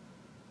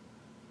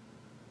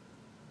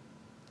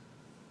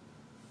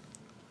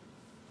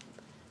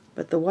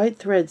 But the white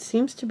thread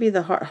seems to be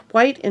the hard,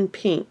 white and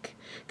pink,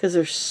 because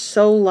they're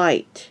so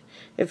light.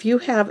 If you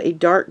have a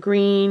dark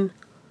green,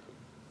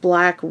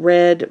 black,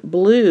 red,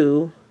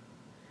 blue,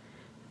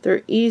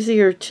 they're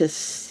easier to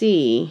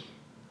see.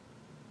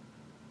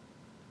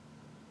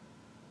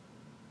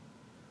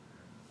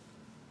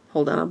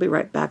 Hold on, I'll be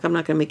right back. I'm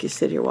not going to make you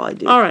sit here while I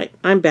do. All right,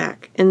 I'm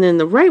back. And then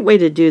the right way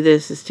to do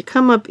this is to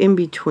come up in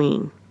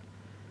between.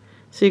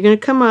 So you're going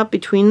to come up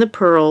between the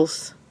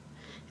pearls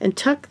and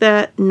tuck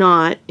that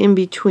knot in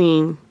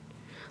between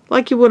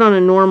like you would on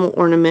a normal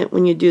ornament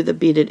when you do the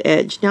beaded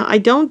edge. Now, I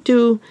don't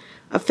do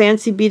a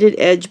fancy beaded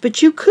edge,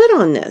 but you could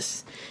on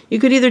this. You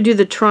could either do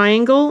the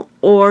triangle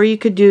or you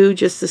could do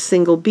just a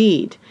single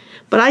bead.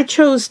 But I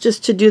chose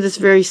just to do this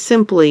very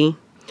simply,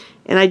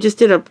 and I just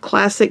did a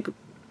classic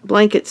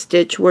blanket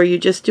stitch where you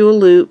just do a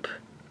loop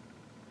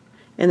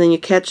and then you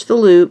catch the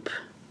loop.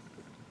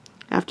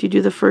 After you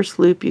do the first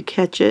loop, you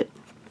catch it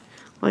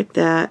like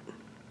that,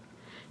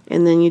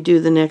 and then you do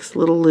the next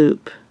little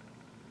loop.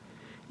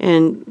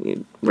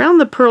 And around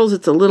the pearls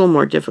it's a little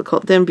more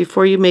difficult. Then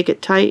before you make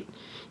it tight,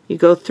 you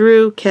go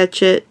through,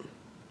 catch it,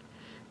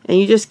 and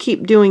you just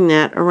keep doing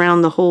that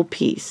around the whole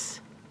piece.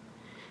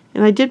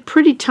 And I did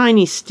pretty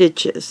tiny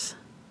stitches.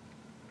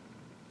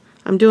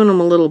 I'm doing them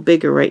a little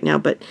bigger right now,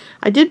 but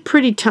I did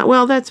pretty tiny.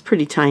 Well, that's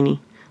pretty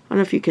tiny. I don't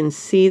know if you can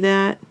see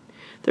that.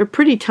 They're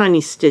pretty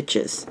tiny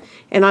stitches.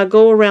 And I'll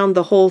go around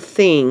the whole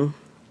thing.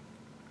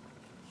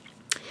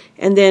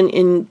 And then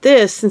in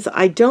this, since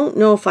I don't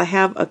know if I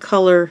have a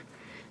color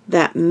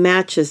that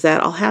matches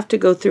that, I'll have to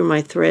go through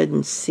my thread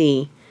and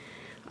see.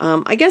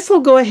 I guess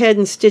I'll go ahead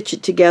and stitch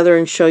it together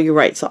and show you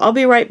right. So I'll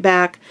be right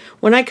back.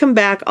 When I come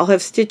back, I'll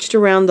have stitched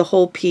around the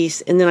whole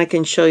piece, and then I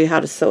can show you how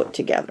to sew it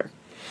together.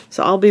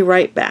 So I'll be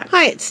right back.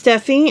 Hi, it's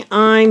Steffi.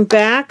 I'm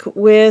back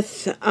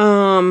with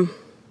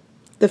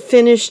the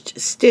finished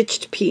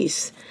stitched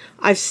piece.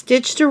 I've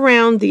stitched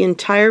around the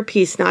entire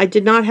piece. Now I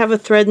did not have a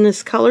thread in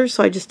this color,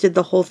 so I just did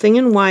the whole thing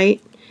in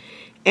white.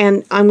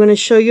 And I'm going to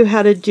show you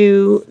how to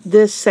do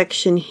this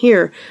section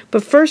here.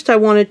 But first I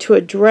wanted to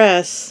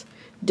address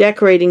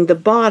decorating the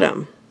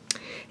bottom.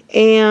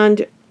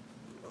 And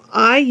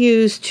I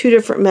used two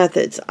different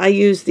methods. I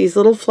used these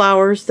little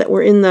flowers that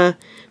were in the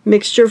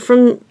mixture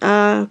from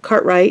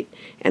Cartwright,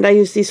 and I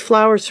used these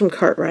flowers from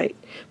Cartwright.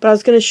 But I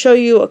was going to show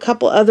you a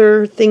couple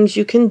other things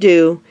you can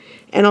do,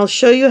 and I'll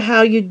show you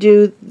how you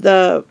do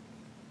the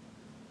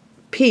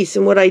piece.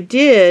 And what I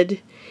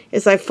did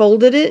is I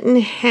folded it in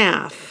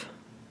half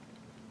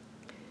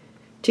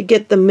to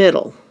get the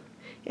middle,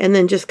 and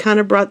then just kind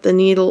of brought the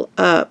needle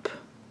up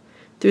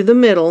through the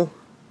middle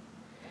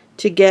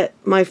to get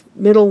my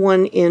middle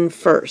one in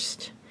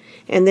first.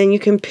 And then you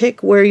can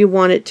pick where you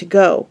want it to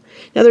go.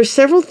 Now there's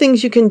several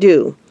things you can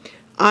do.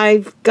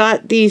 I've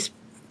got these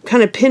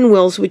kind of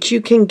pinwheels which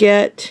you can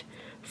get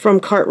from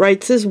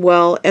Cartwright's as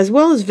well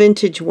as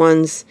vintage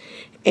ones.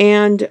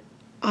 And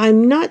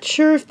I'm not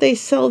sure if they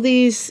sell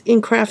these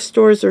in craft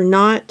stores or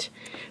not,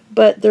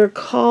 but they're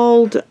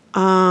called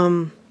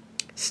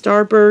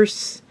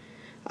Starbursts,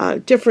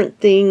 different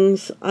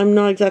things. I'm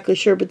not exactly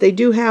sure, but they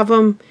do have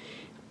them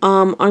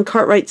on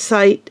Cartwright's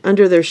site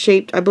under their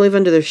shaped, I believe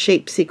under their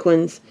shape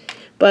sequins.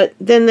 But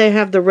then they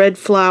have the red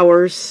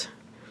flowers,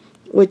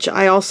 which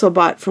I also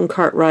bought from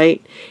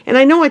Cartwright. And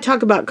I know I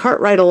talk about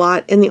Cartwright a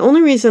lot, and the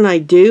only reason I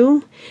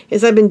do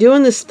is I've been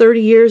doing this 30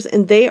 years,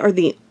 and they are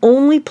the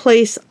only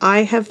place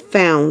I have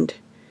found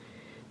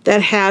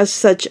that has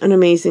such an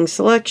amazing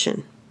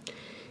selection.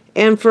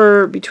 And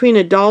for between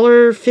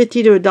 $1.50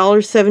 to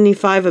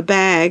 $1.75 a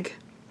bag,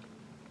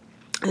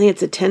 I think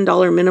it's a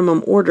 $10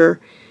 minimum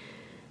order,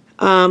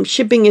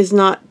 shipping is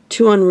not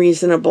too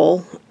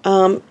unreasonable.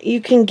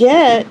 You can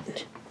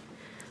get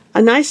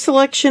a nice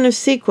selection of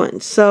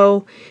sequins.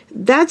 So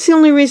that's the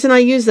only reason I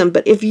use them.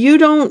 But if you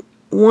don't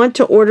want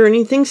to order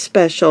anything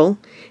special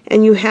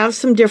and you have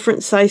some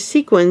different size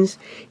sequins,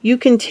 you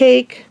can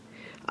take,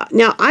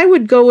 now I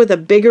would go with a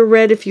bigger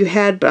red if you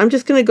had, but I'm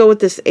just going to go with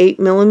this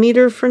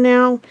 8mm for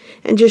now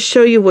and just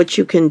show you what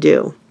you can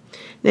do.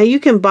 Now you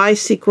can buy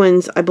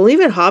sequins, I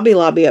believe at Hobby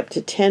Lobby, up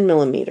to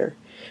 10mm.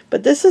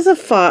 But this is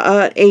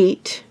a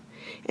 8.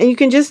 And you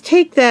can just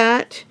take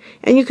that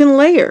and you can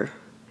layer.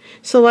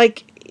 So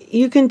like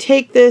you can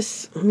take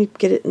this, let me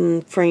get it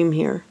in frame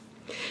here.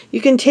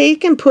 You can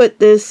take and put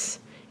this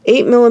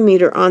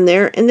 8mm on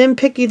there and then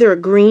pick either a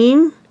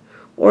green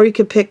or you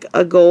could pick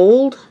a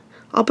gold.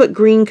 I'll put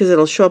green because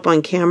it'll show up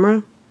on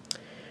camera.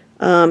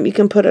 You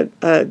can put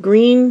a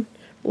green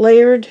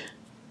layered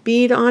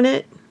bead on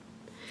it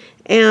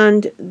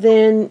and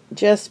then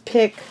just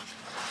pick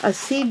a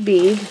seed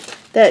bead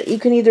that you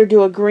can either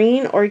do a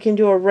green or you can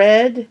do a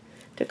red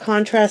to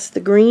contrast the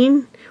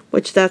green,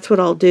 which that's what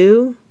I'll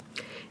do.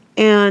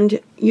 And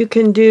you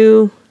can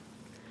do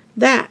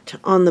that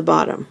on the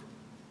bottom.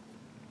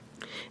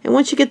 And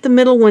once you get the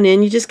middle one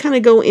in, you just kind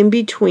of go in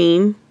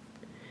between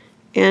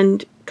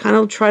and kind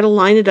of try to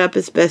line it up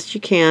as best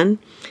you can.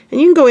 And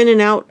you can go in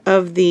and out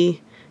of the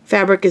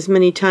fabric as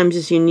many times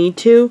as you need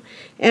to.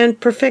 And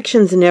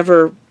perfection's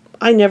never,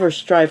 I never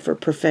strive for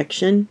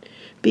perfection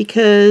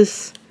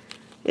because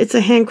it's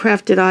a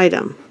handcrafted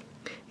item.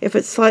 If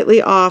it's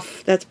slightly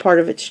off, that's part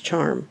of its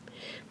charm.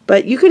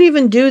 But you could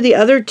even do the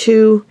other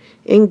two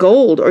in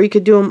gold, or you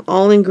could do them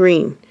all in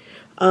green.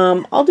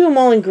 I'll do them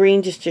all in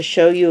green just to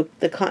show you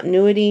the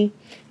continuity.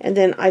 And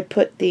then I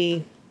put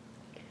the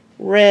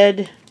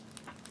red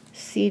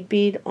seed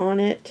bead on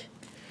it.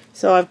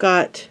 So I've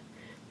got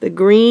the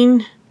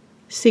green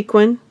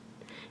sequin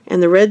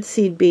and the red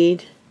seed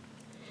bead,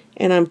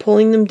 and I'm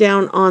pulling them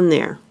down on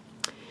there.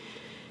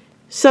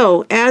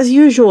 So as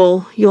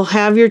usual, you'll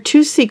have your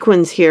two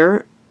sequins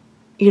here,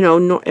 you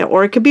know,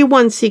 or it could be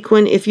one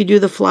sequin if you do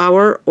the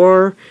flower,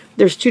 or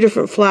there's two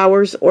different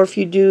flowers, or if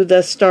you do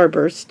the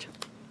starburst.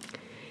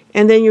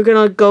 And then you're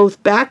going to go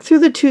back through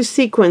the two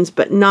sequins,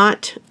 but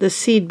not the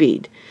seed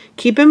bead.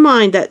 Keep in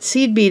mind that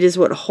seed bead is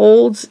what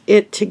holds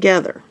it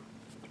together.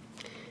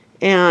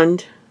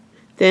 And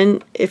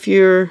then if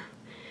you're,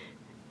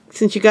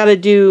 since you got to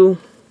do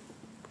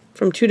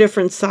from two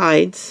different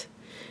sides,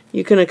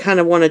 you're going to kind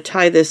of want to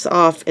tie this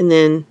off and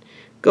then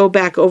go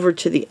back over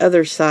to the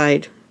other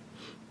side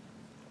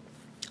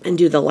and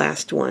do the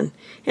last one.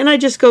 And I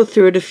just go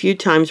through it a few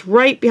times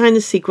right behind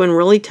the sequin,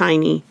 really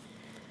tiny.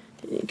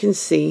 You can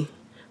see,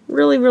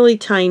 really, really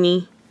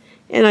tiny.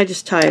 And I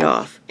just tie it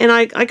off. And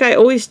like I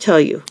always tell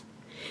you,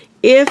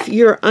 if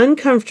you're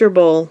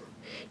uncomfortable,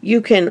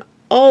 you can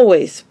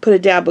always put a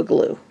dab of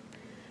glue.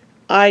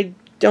 I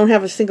don't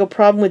have a single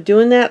problem with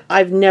doing that.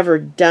 I've never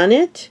done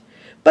it,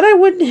 but I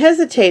wouldn't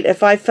hesitate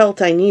if I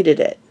felt I needed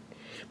it.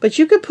 But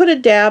you could put a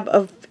dab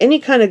of any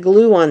kind of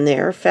glue on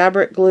there,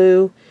 fabric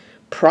glue,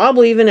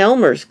 probably even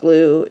Elmer's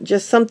glue,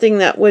 just something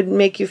that would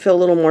make you feel a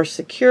little more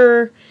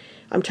secure.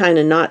 I'm tying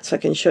a knot so I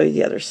can show you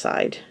the other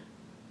side.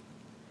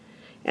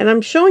 And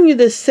I'm showing you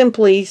this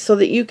simply so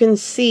that you can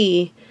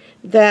see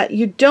that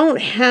you don't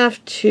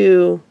have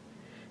to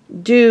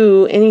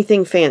do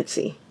anything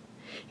fancy.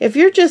 If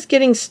you're just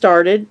getting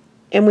started,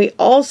 and we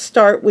all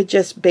start with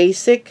just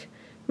basic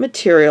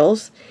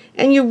materials,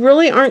 and you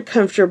really aren't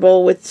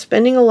comfortable with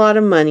spending a lot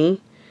of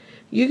money,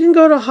 you can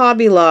go to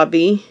Hobby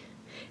Lobby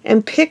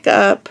and pick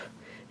up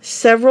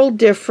several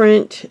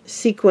different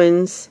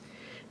sequins.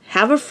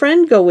 Have a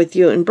friend go with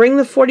you and bring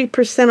the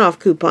 40% off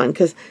coupon,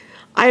 because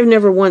I've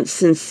never once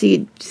seen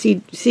seed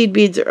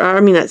beads, or I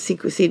mean not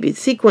seed beads,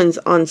 sequins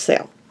on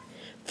sale.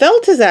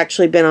 Felt has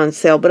actually been on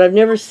sale, but I've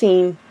never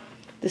seen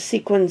the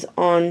sequins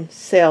on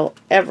sale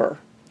ever.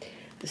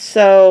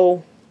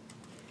 So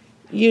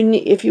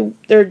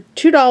they're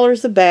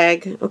 $2 a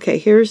bag.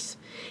 Okay,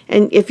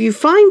 and if you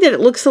find that it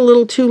looks a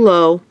little too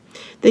low,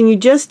 then you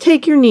just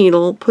take your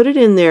needle, put it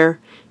in there,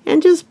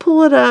 and just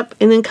pull it up,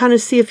 and then kind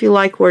of see if you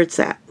like where it's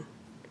at.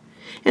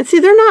 And see,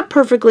 they're not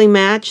perfectly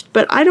matched,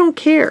 but I don't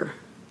care.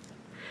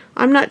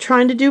 I'm not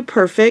trying to do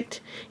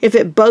perfect. If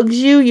it bugs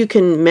you, you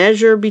can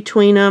measure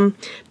between them.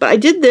 But I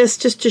did this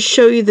just to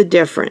show you the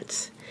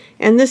difference.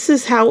 And this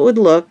is how it would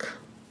look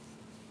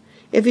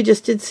if you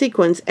just did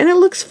sequins. And it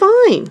looks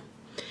fine.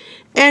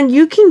 And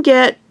you can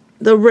get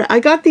I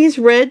got these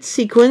red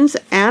sequins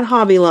at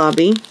Hobby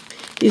Lobby.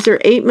 These are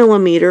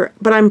 8mm,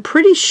 but I'm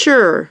pretty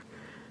sure,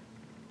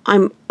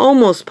 I'm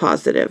almost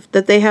positive,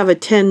 that they have a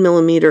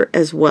 10mm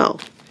as well.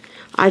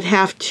 I'd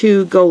have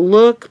to go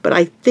look, but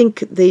I think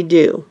they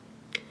do.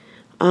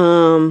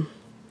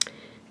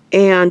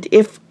 And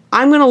if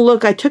I'm going to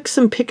look, I took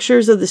some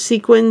pictures of the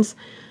sequins.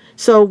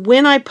 So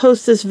when I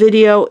post this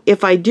video,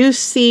 if I do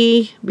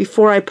see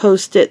before I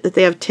post it that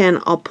they have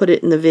 10, I'll put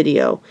it in the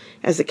video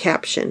as a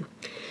caption.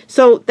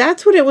 So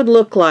that's what it would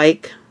look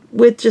like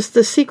with just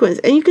the sequins.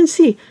 And you can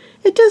see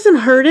it doesn't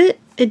hurt it.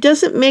 It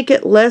doesn't make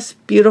it less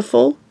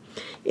beautiful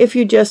if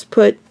you just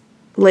put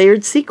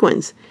layered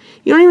sequins.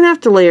 You don't even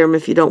have to layer them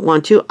if you don't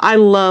want to. I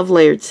love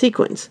layered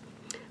sequins.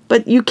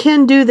 But you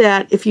can do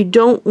that if you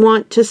don't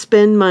want to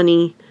spend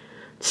money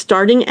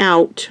starting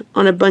out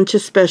on a bunch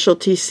of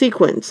specialty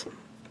sequins.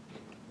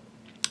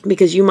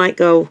 Because you might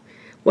go,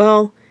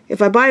 well,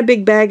 if I buy a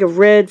big bag of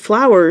red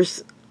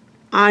flowers,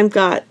 I've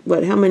got,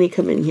 how many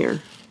come in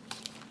here?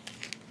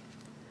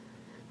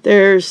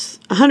 There's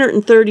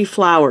 130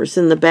 flowers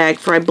in the bag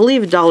for, I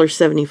believe,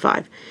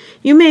 $1.75.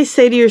 You may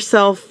say to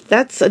yourself,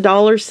 that's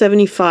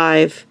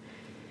 $1.75.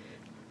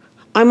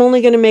 I'm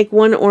only going to make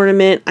one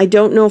ornament. I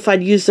don't know if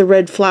I'd use the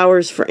red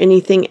flowers for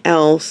anything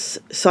else,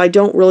 so I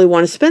don't really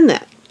want to spend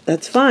that.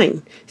 That's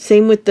fine.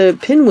 Same with the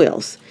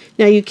pinwheels.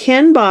 Now you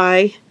can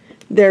buy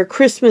their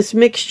Christmas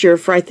mixture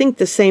for, I think,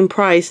 the same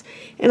price,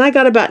 and I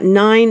got about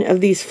 9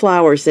 of these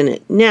flowers in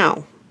it.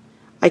 Now,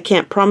 I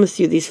can't promise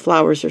you these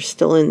flowers are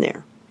still in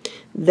there.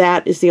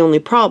 That is the only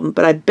problem,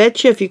 but I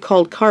bet you if you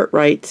called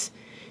Cartwright's,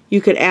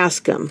 you could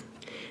ask them.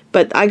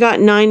 But I got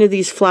 9 of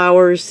these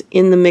flowers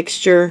in the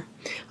mixture.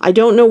 I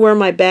don't know where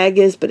my bag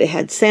is, but it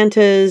had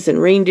Santas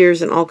and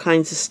reindeers and all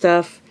kinds of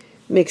stuff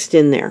mixed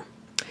in there.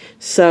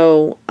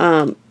 So,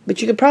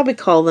 but you could probably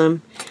call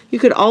them. You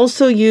could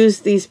also use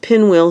these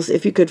pinwheels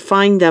if you could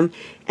find them.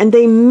 And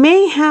they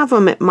may have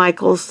them at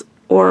Michael's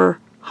or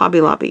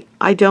Hobby Lobby.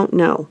 I don't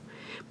know.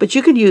 But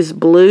you could use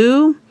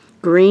blue,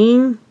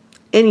 green,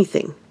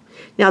 anything.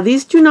 Now,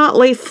 these do not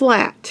lay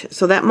flat,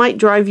 so that might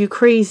drive you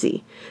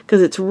crazy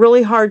because it's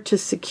really hard to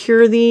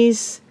secure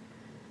these,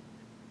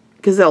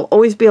 because they'll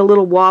always be a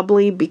little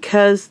wobbly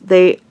because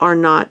they are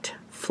not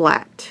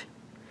flat.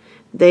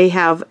 They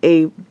have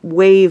a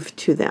wave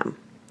to them.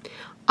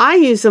 I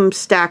use them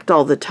stacked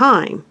all the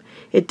time.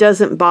 It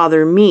doesn't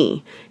bother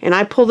me. And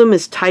I pull them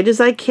as tight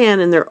as I can,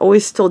 and they're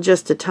always still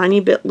just a tiny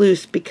bit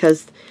loose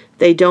because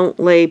they don't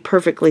lay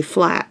perfectly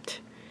flat.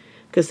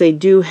 Because they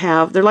do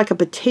have, they're like a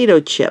potato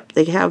chip.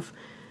 They have,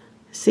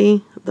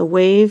 see, the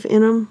wave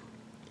in them.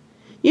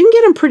 You can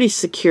get them pretty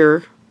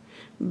secure,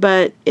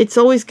 but it's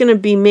always going to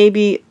be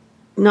maybe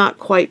not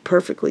quite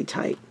perfectly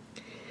tight.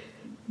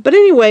 But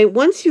anyway,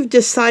 once you've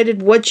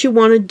decided what you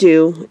want to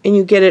do and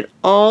you get it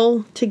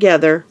all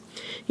together,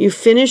 you've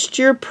finished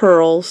your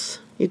pearls,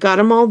 you got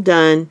them all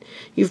done,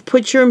 you've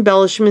put your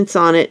embellishments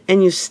on it,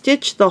 and you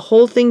stitch the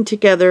whole thing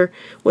together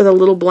with a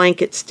little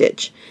blanket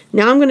stitch.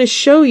 Now I'm going to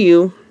show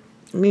you,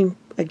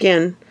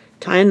 again,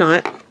 tie a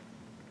knot,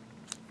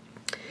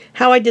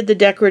 how I did the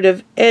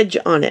decorative edge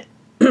on it.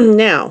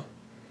 Now,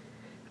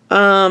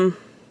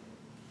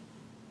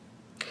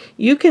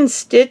 you can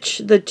stitch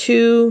the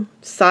two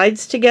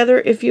sides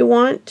together if you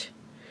want,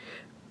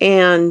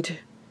 and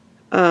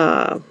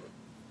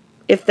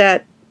if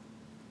that,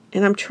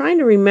 and I'm trying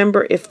to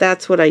remember if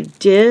that's what I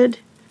did.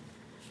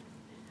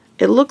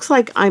 It looks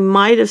like I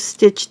might have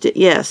stitched it.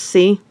 Yes,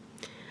 see?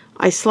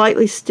 I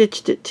slightly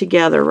stitched it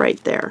together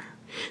right there.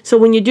 So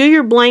when you do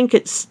your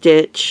blanket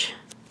stitch,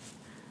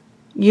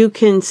 you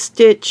can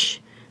stitch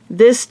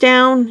this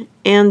down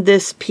and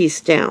this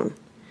piece down.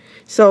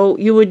 So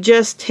you would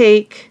just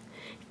take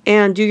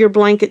and do your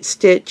blanket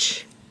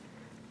stitch.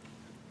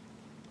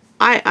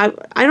 I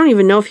don't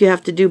even know if you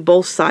have to do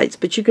both sides,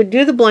 but you could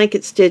do the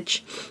blanket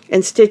stitch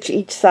and stitch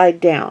each side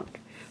down.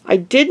 I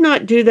did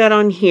not do that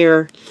on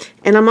here,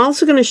 and I'm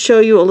also going to show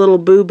you a little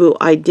boo-boo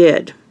I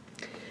did.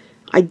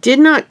 I did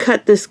not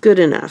cut this good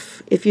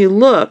enough. If you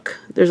look,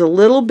 there's a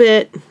little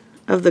bit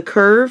of the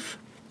curve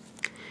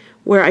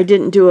where I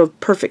didn't do a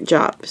perfect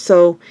job.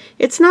 So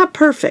it's not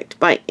perfect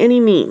by any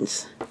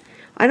means.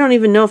 I don't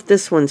even know if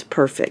this one's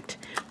perfect,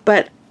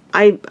 but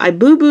I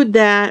boo-booed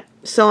that.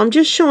 So I'm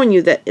just showing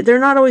you that they're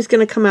not always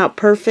going to come out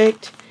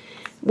perfect.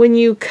 When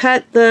you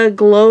cut the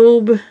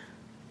globe,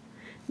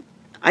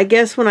 I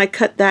guess when I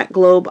cut that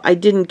globe, I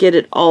didn't get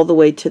it all the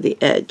way to the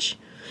edge.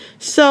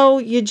 So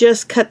you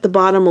just cut the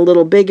bottom a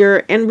little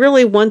bigger, and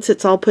really once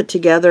it's all put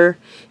together,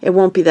 it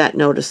won't be that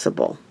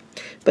noticeable.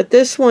 But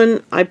this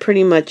one, I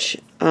pretty much,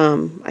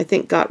 I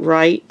think got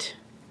right.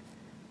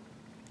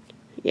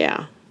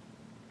 Yeah.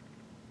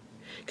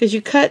 Because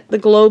you cut the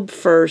globe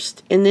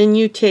first, and then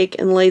you take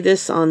and lay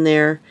this on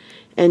there,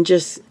 and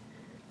just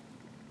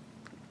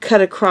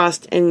cut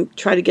across and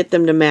try to get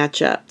them to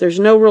match up. There's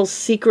no real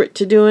secret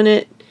to doing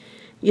it.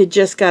 You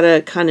just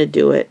gotta kind of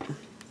do it.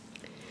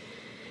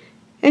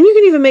 And you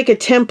can even make a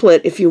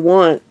template if you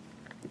want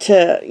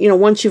to, you know,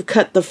 once you've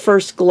cut the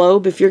first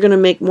globe, if you're going to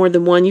make more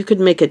than one, you could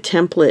make a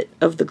template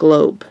of the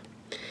globe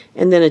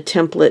and then a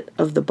template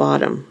of the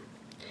bottom.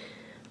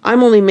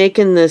 I'm only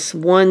making this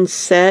one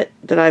set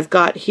that I've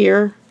got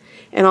here,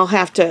 and I'll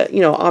have to,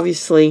 you know,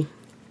 obviously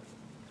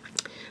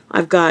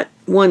I've got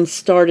one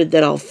started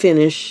that I'll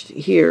finish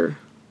here.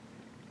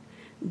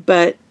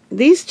 But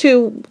these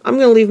two, I'm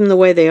going to leave them the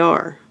way they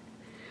are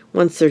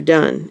once they're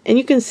done. And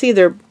you can see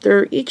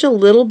they're each a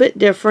little bit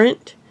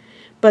different,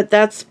 but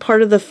that's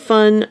part of the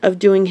fun of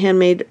doing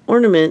handmade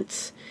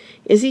ornaments,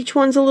 is each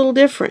one's a little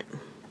different.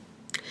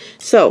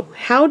 So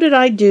how did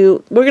I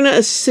do? We're going to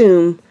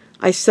assume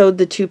I sewed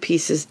the two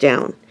pieces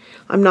down.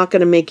 I'm not going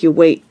to make you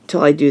wait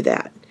till I do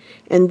that.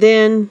 And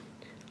then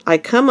I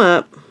come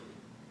up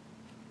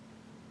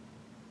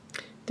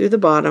through the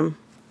bottom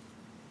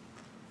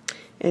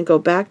and go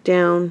back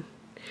down.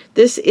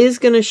 This is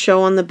going to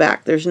show on the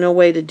back. There's no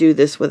way to do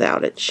this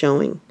without it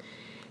showing.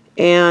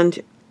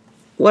 And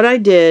what I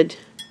did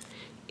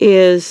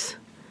is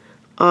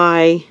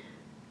I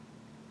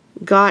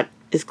got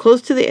as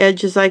close to the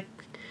edge as I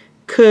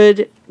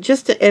could,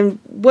 and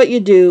what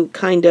you do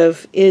kind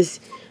of is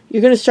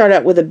you're going to start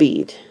out with a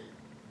bead.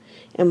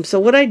 And so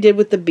what I did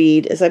with the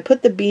bead is I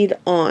put the bead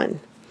on,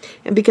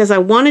 and because I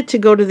wanted to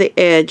go to the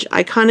edge,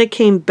 I kind of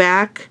came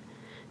back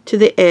to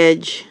the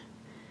edge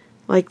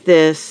like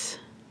this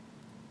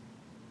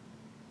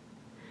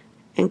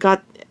and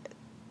got,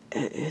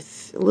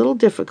 it's a little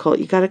difficult.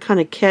 You got to kind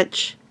of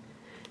catch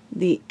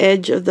the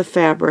edge of the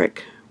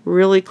fabric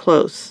really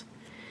close,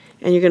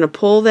 and you're going to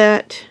pull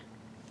that.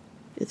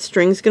 The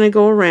string's going to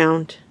go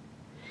around,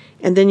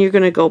 and then you're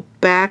going to go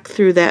back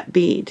through that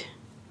bead.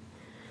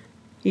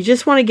 You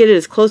just want to get it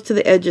as close to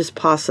the edge as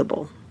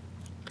possible,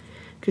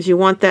 because you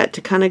want that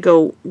to kind of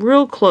go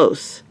real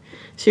close.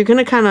 So you're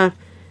going to kind of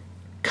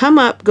come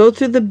up, go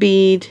through the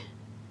bead,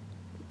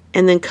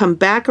 and then come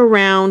back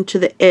around to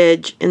the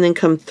edge, and then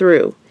come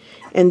through.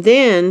 And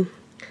then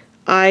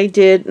I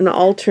did an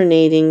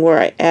alternating where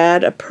I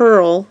add a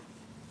pearl,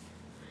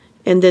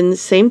 and then the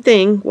same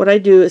thing. What I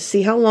do is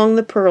see how long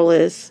the pearl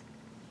is,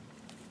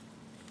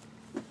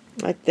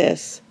 like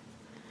this.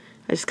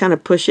 I just kind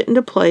of push it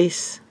into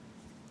place.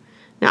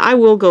 Now I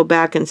will go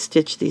back and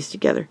stitch these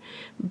together,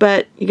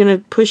 but you're going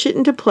to push it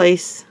into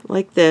place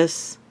like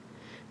this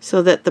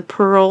so that the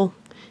pearl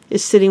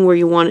is sitting where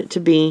you want it to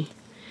be,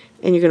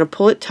 and you're going to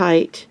pull it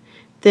tight.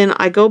 Then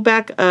I go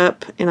back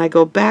up and I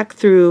go back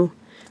through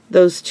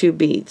those two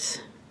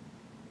beads.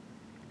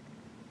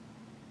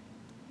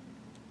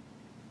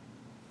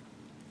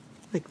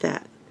 Like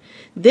that.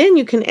 Then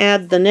you can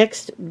add the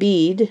next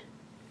bead,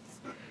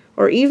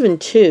 or even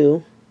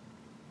two.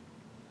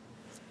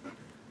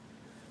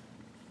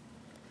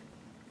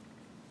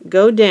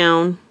 Go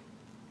down,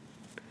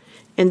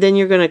 and then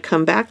you're going to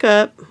come back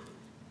up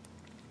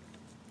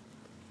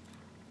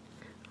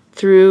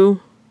through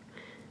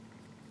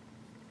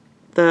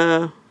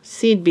the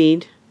seed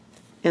bead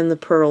and the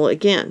pearl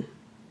again.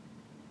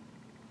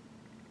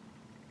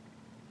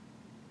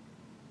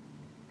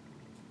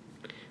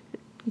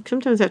 You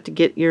sometimes have to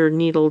get your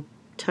needle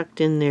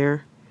tucked in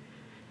there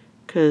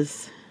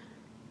because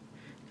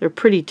they're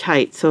pretty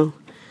tight, so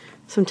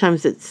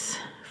sometimes it's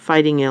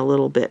fighting you a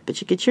little bit.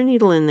 But you get your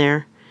needle in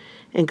there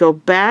and go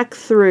back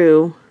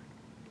through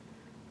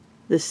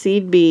the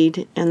seed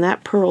bead and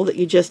that pearl that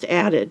you just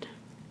added.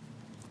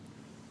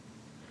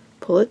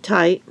 Pull it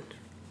tight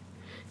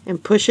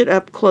and push it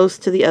up close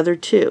to the other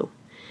two.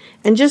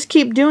 And just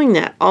keep doing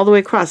that all the way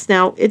across.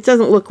 Now, it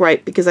doesn't look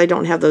right because I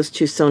don't have those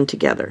two sewn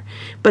together.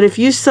 But if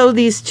you sew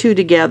these two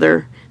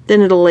together,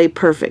 then it'll lay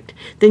perfect.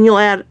 Then you'll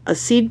add a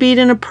seed bead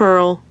and a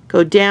pearl,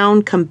 go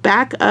down, come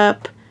back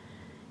up,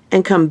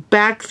 and come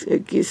back.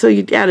 So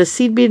you add a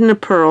seed bead and a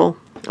pearl.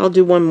 I'll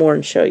do one more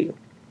and show you.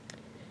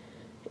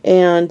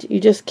 And you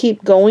just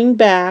keep going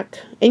back.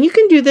 And you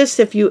can do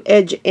this if you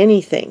edge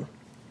anything.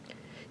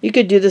 You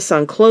could do this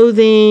on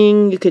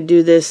clothing. You could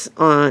do this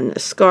on a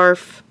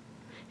scarf.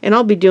 And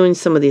I'll be doing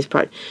some of these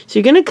parts. So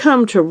you're going to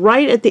come to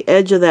right at the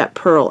edge of that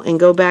pearl and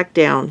go back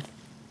down.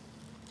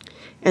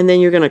 And then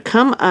you're going to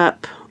come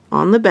up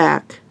on the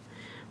back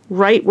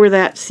right where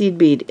that seed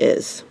bead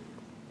is.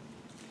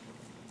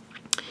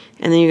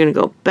 And then you're going to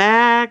go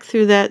back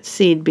through that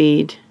seed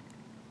bead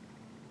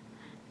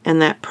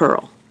and that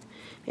pearl.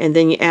 And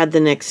then you add the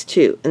next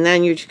two. And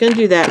then you're just going to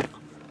do that.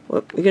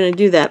 You're going to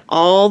do that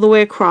all the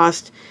way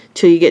across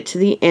till you get to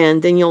the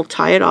end. Then you'll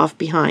tie it off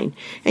behind.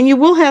 And you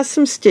will have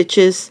some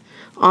stitches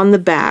on the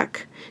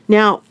back.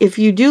 Now, if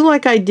you do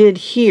like I did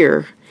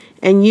here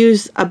and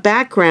use a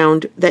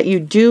background that you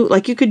do,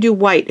 like you could do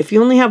white. If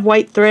you only have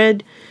white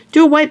thread,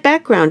 do a white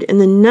background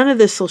and then none of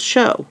this will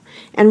show.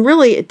 And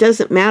really it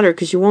doesn't matter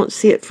because you won't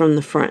see it from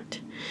the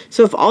front.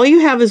 So if all you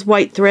have is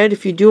white thread,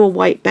 if you do a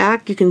white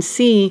back, you can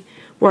see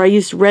where I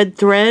used red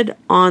thread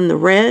on the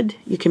red,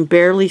 you can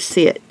barely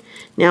see it.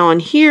 Now on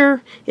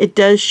here, it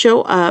does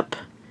show up,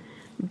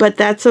 but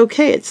that's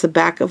okay. It's the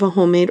back of a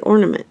homemade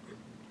ornament.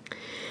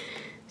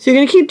 So you're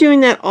going to keep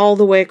doing that all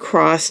the way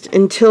across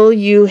until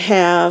you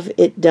have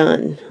it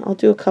done. I'll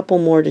do a couple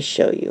more to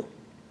show you.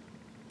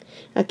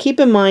 Now keep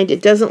in mind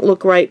it doesn't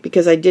look right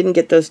because I didn't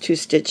get those two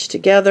stitched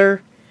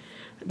together.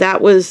 That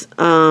was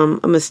a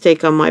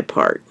mistake on my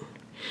part.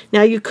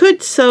 Now you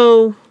could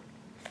sew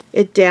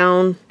it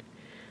down,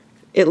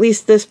 at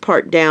least this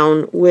part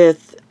down,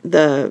 with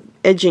the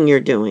edging you're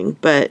doing,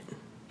 but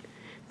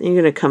then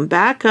you're going to come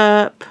back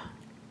up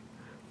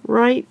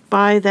right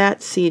by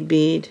that seed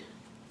bead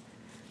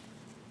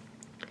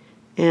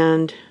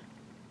and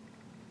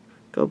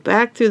go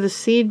back through the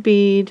seed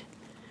bead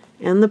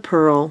and the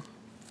pearl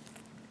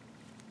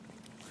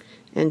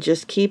and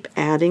just keep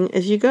adding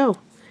as you go.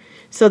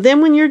 So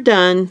then when you're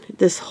done,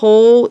 this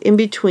whole in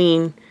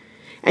between,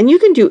 and you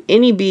can do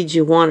any beads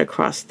you want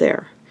across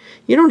there.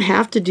 You don't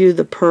have to do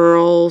the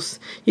pearls.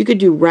 You could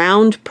do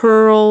round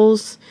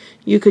pearls.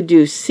 You could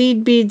do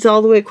seed beads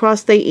all the way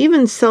across. They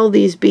even sell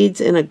these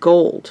beads in a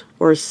gold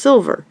or a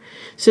silver.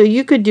 So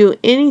you could do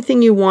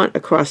anything you want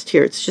across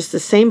here. It's just the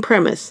same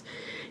premise.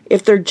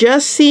 If they're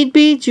just seed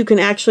beads, you can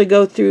actually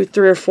go through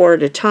 3 or 4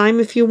 at a time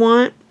if you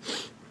want.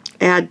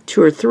 Add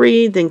 2 or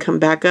 3, then come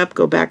back up,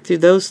 go back through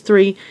those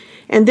 3.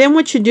 And then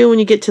what you do when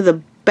you get to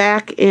the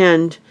back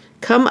end,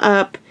 come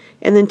up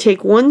and then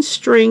take one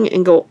string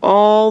and go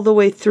all the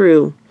way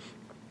through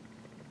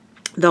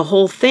the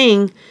whole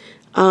thing,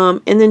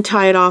 and then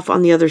tie it off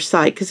on the other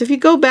side. Because if you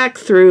go back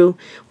through,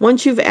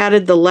 once you've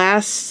added the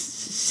last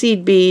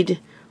seed bead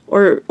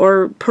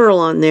or pearl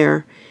on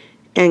there,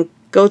 and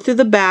go through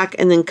the back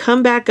and then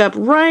come back up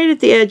right at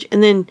the edge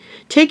and then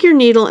take your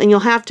needle, and you'll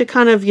have to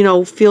kind of, you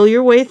know, feel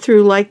your way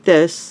through like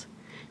this.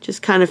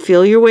 Just kind of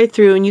feel your way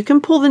through, and you can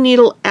pull the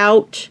needle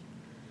out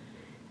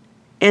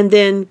and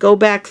then go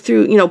back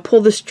through, you know, pull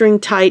the string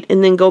tight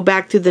and then go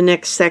back through the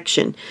next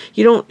section.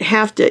 You don't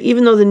have to,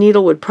 even though the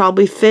needle would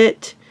probably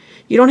fit,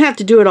 you don't have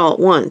to do it all at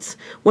once.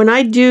 When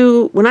I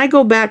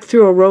go back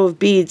through a row of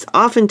beads,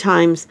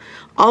 oftentimes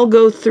I'll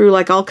go through,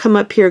 like I'll come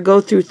up here, go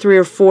through 3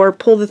 or 4,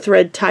 pull the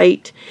thread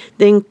tight,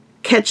 then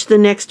catch the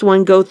next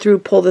one, go through,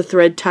 pull the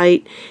thread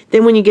tight.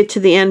 Then when you get to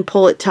the end,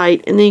 pull it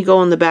tight, and then you go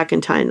on the back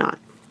and tie a knot.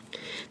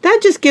 That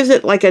just gives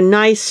it like a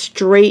nice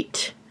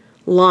straight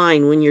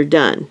line when you're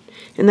done.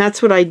 And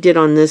that's what I did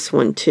on this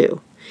one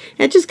too.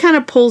 And it just kind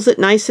of pulls it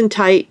nice and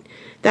tight.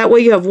 That way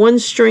you have one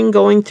string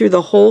going through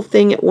the whole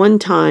thing at one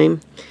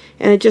time,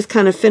 and it just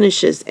kind of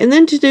finishes. And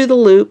then to do the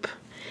loop,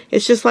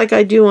 it's just like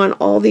I do on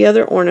all the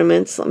other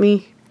ornaments. Let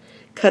me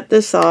cut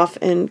this off,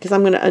 and because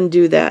I'm going to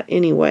undo that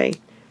anyway.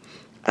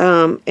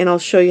 And I'll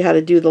show you how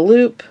to do the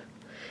loop.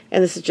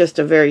 And this is just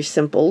a very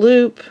simple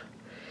loop.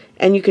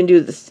 And you can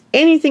do this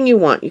anything you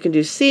want. You can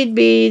do seed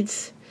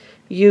beads.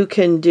 You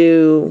can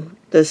do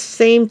the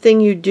same thing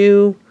you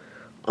do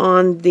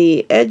on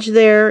the edge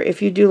there.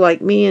 If you do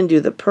like me and do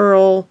the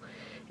pearl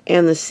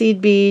and the seed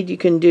bead, you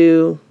can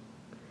do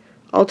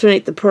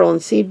alternate the pearl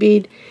and seed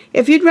bead.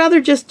 If you'd rather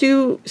just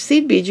do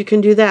seed beads, you can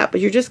do that.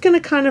 But you're just going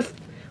to kind of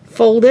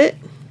fold it,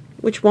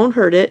 which won't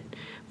hurt it.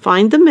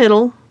 Find the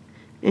middle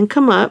and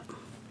come up.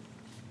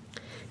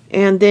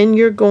 And then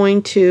you're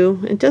going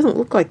to, it doesn't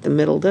look like the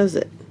middle, does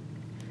it?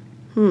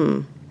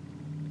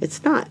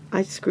 It's not.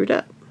 I screwed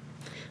up.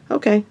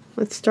 Okay,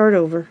 let's start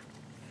over.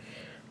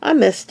 I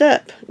messed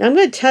up. Now I'm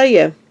going to tell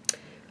you,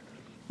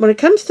 when it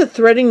comes to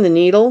threading the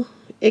needle,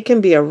 it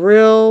can be a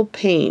real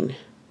pain.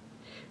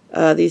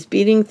 These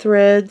beading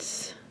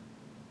threads,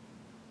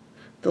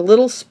 the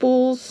little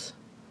spools,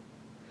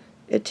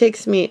 it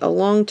takes me a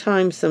long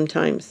time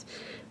sometimes.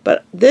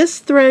 But this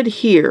thread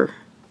here,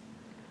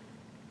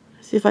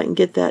 see if I can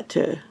get that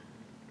to,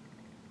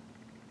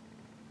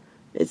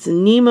 it's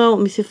Nemo.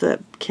 Let me see if the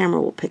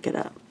camera will pick it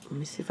up. Let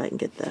me see if I can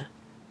get the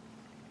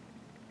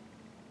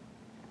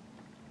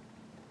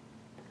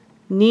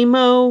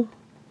Nemo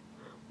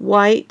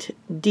White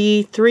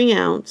D 3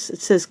 ounce.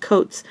 It says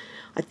coats.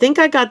 I think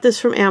I got this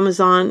from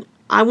Amazon.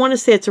 I want to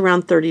say it's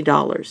around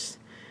 $30.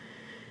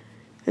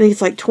 I think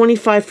it's like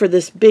 $25 for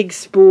this big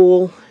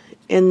spool,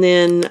 and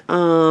then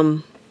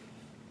 $5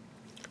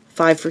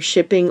 for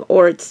shipping,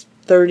 or it's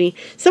 $30,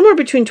 somewhere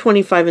between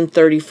 $25 and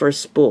 $30 for a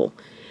spool.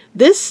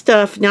 This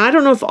stuff, now I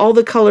don't know if all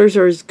the colors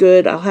are as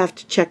good. I'll have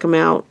to check them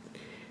out.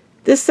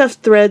 This stuff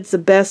threads the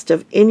best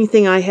of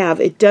anything I have.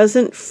 It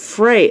doesn't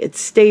fray. It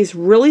stays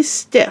really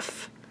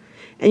stiff,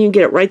 and you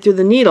get it right through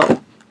the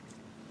needle.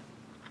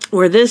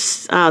 Where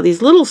this,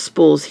 these little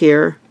spools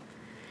here,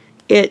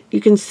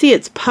 you can see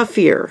it's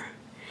puffier.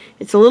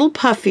 It's a little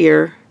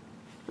puffier.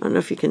 I don't know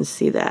if you can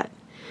see that.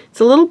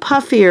 It's a little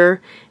puffier,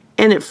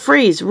 and it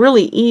frays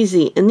really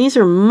easy. And these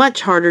are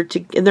much harder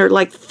to, and they're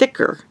like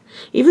thicker.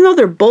 Even though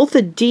they're both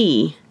a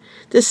D,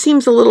 this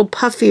seems a little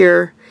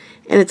puffier,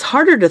 and it's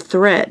harder to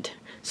thread.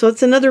 So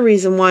that's another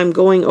reason why I'm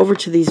going over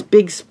to these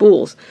big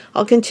spools.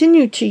 I'll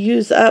continue to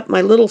use up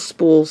my little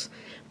spools,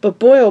 but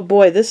boy, oh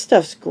boy, this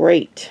stuff's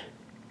great.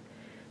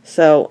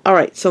 So, all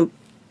right, so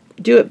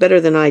do it better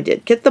than I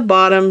did. Get the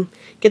bottom,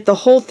 get the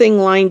whole thing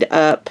lined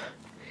up,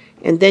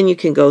 and then you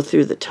can go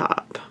through the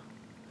top.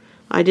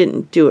 I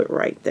didn't do it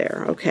right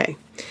there. Okay.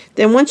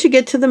 Then once you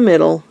get to the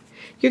middle,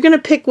 you're going to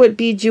pick what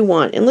beads you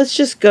want. And let's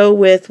just go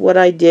with what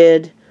I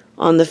did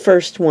on the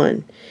first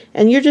one.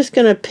 And you're just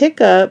going to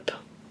pick up,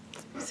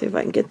 see if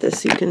I can get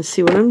this so you can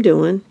see what I'm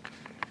doing.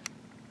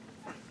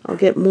 I'll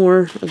get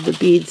more of the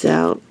beads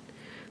out.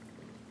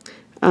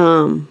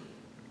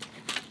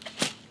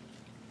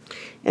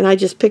 And I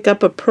just pick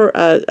up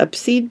a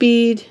seed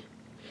bead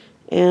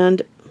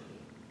and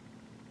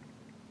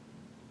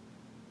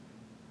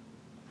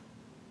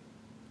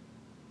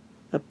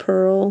a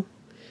pearl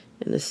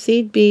and a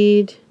seed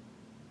bead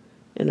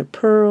and a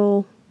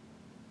pearl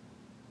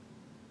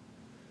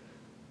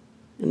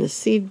and a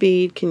seed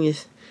bead. Can you,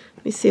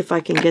 let me see if I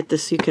can get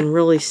this so you can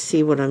really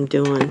see what I'm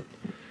doing.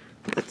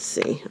 Let's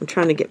see. I'm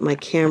trying to get my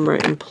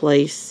camera in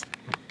place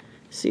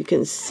so you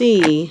can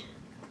see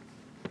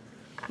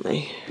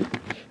my,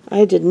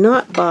 I did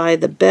not buy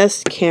the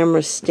best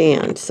camera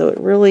stand, so it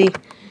really,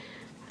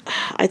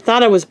 I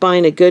thought I was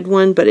buying a good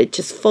one, but it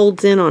just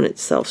folds in on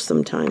itself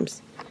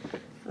sometimes.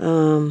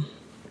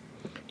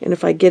 And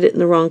if I get it in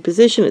the wrong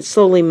position, it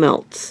slowly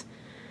melts.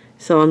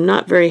 So I'm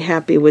not very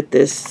happy with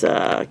this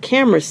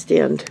camera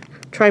stand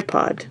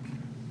tripod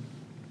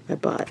I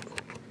bought.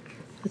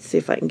 Let's see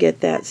if I can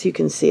get that so you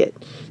can see it.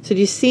 So do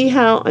you see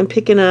how I'm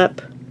picking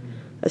up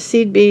a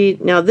seed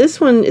bead? Now this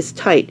one is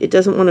tight. It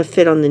doesn't want to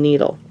fit on the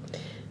needle.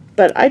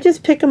 But I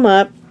just pick them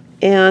up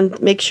and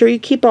make sure you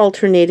keep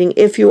alternating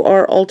if you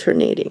are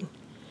alternating.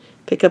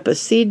 Pick up a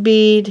seed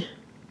bead.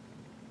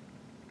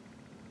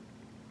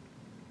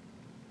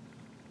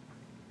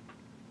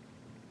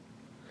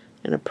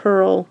 And a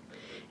pearl.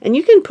 And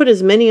you can put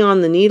as many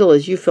on the needle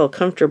as you feel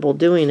comfortable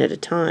doing at a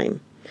time.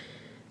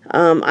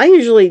 I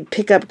usually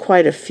pick up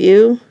quite a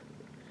few.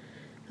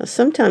 Now,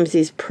 sometimes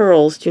these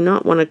pearls do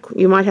not want to,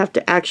 you might have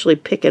to actually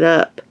pick it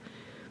up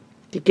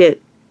to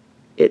get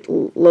it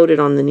loaded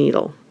on the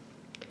needle.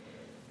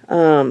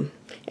 And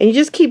you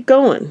just keep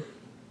going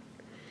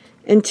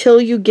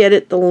until you get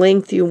it the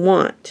length you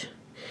want.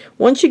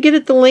 Once you get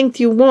it the length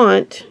you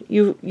want,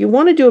 you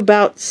want to do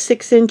about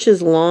 6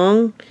 inches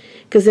long,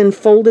 because then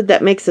folded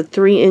that makes a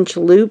 3-inch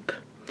loop.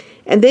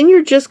 And then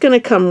you're just going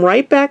to come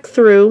right back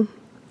through,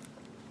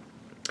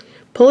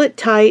 pull it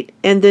tight,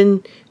 and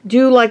then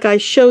do like I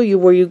show you,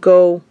 where you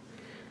go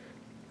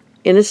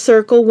in a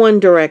circle one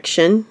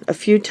direction a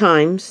few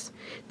times,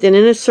 then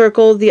in a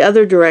circle the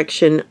other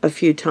direction a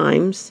few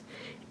times,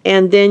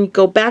 and then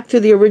go back to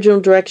the original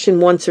direction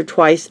once or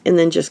twice, and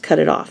then just cut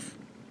it off.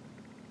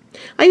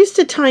 I used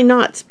to tie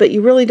knots, but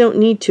you really don't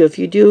need to. If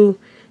you do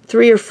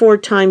 3 or 4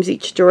 times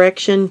each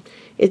direction,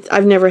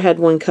 I've never had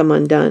one come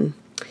undone.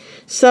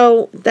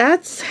 So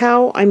that's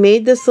how I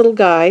made this little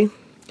guy.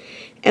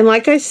 And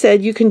like I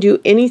said, you can do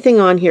anything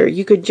on here.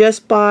 You could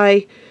just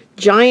buy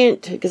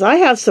giant, because I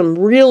have some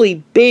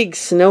really big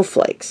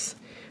snowflakes.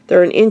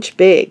 They're 1 inch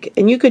big.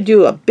 And you could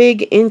do a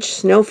big inch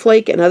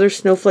snowflake and other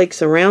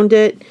snowflakes around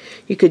it.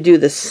 You could do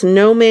the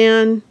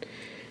snowman.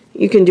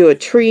 You can do a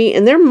tree.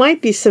 And there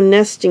might be some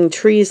nesting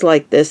trees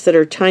like this that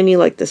are tiny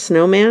like the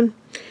snowman.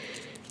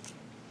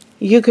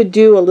 You could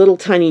do a little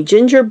tiny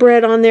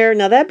gingerbread on there.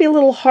 Now that'd be a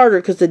little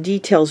harder because the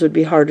details would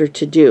be harder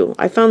to do.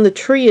 I found the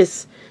tree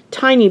is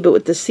tiny, but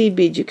with the seed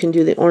beads you can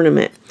do the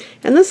ornament.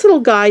 And this little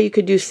guy, you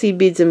could do seed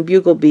beads and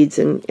bugle beads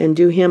and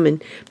do him.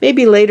 And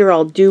maybe later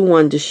I'll do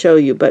one to show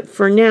you. But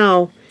for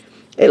now,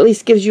 it at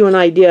least gives you an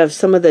idea of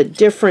some of the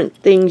different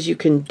things you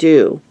can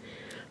do.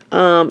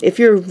 If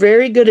you're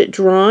very good at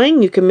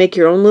drawing, you can make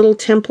your own little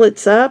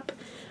templates up.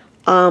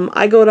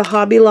 I go to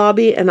Hobby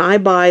Lobby and I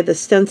buy the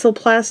stencil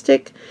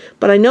plastic,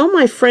 but I know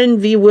my friend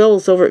V.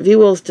 Wills over at V.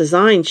 Wills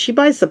Design, she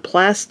buys the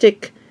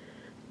plastic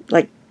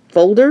like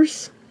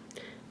folders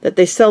that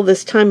they sell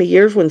this time of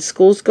year when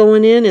school's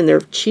going in, and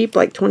they're cheap,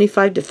 like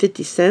 25 to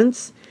 50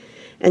 cents.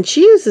 And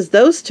she uses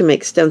those to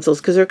make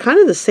stencils because they're kind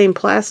of the same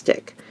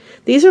plastic.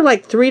 These are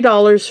like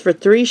 $3 for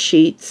 3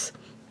 sheets.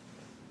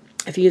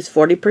 If you use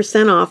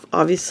 40% off,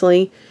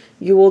 obviously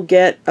you will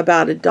get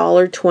about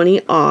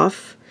 $1.20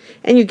 off.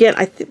 And you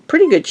get,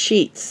 pretty good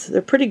sheets.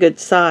 They're pretty good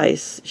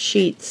size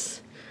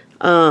sheets.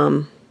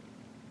 Hold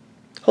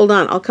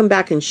on, I'll come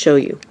back and show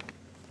you.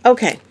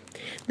 Okay,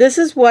 this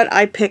is what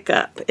I pick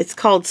up. It's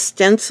called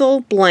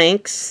stencil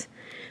blanks.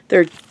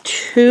 They're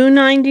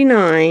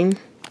 $2.99,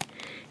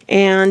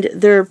 and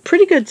they're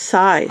pretty good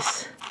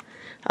size.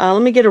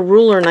 Let me get a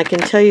ruler and I can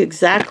tell you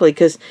exactly,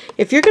 because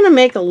if you're going to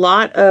make a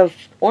lot of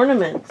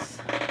ornaments,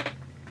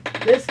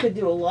 this could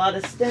do a lot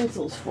of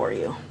stencils for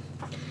you.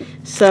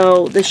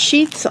 So the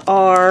sheets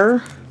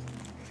are,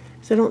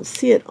 so I don't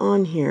see it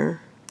on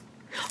here.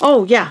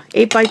 Oh yeah,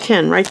 8 by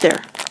 10 right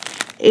there.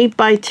 8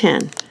 by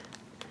 10.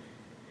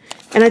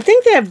 And I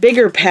think they have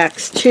bigger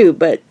packs too,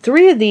 but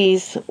 3 of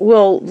these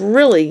will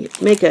really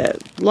make a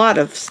lot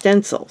of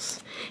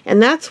stencils.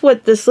 And that's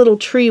what this little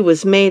tree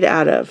was made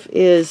out of,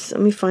 is,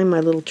 let me find my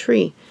little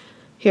tree.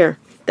 Here,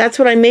 that's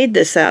what I made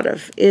this out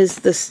of, is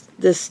the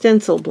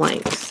stencil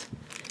blanks.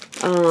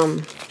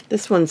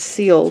 This one's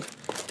sealed.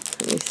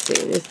 Let me see.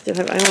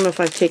 I don't know if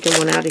I've taken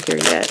one out of here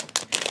yet.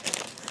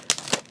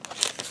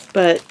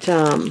 But,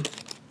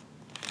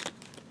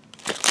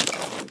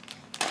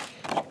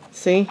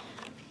 see?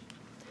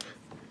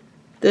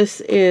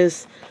 This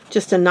is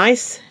just a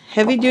nice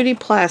heavy-duty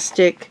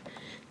plastic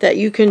that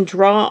you can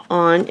draw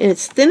on. And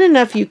it's thin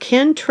enough you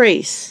can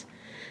trace.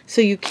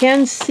 So you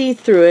can see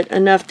through it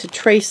enough to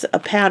trace a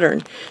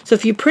pattern. So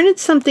if you printed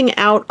something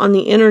out on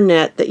the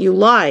internet that you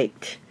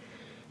like,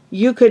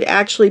 you could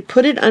actually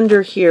put it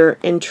under here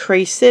and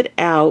trace it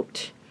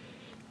out,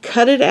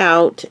 cut it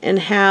out, and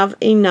have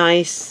a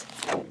nice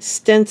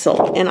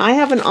stencil. And I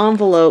have an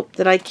envelope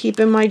that I keep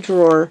in my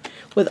drawer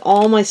with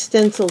all my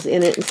stencils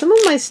in it. And some of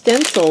my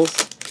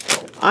stencils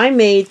I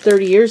made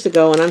 30 years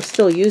ago, and I'm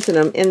still using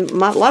them. And a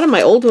lot of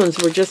my old ones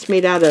were just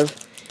made out of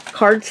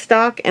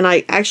cardstock, and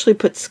I actually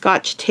put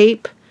Scotch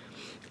tape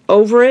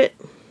over it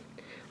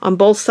on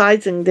both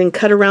sides and then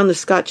cut around the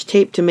Scotch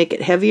tape to make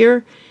it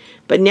heavier.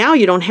 But now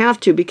you don't have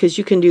to, because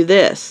you can do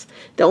this.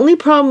 The only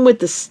problem with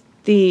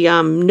the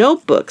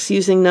notebooks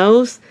using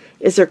those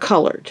is they're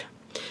colored.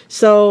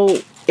 So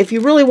if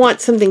you really want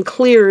something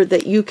clear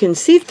that you can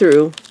see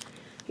through,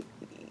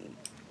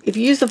 if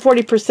you use the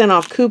 40%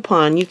 off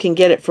coupon, you can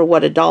get it for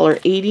what,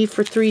 $1.80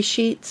 for 3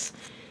 sheets.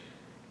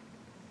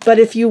 But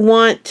if you're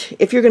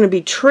going to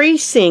be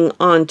tracing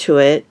onto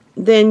it,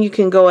 then you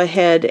can go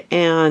ahead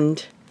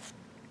and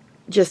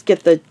just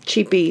get the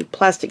cheapy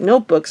plastic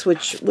notebooks,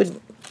 which would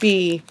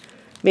be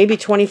maybe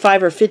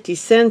 25 or 50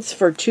 cents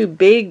for 2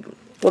 big,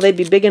 well, they'd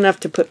be big enough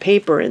to put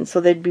paper in, so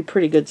they'd be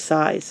pretty good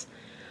size.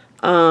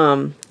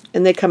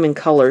 And they come in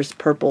colors,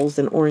 purples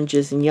and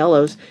oranges and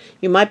yellows.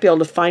 You might be able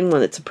to find one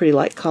that's a pretty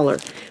light color.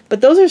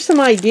 But those are some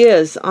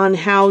ideas on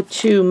how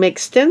to make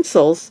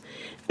stencils.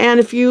 And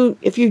if you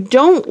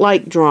don't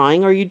like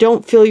drawing, or you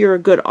don't feel you're a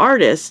good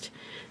artist,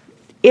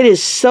 it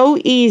is so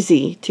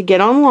easy to get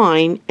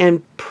online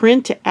and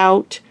print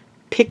out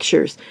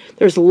pictures.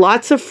 There's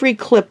lots of free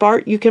clip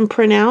art you can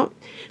print out.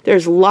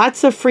 There's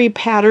lots of free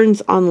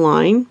patterns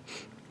online.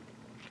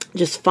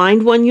 Just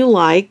find one you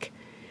like,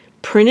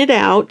 print it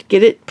out,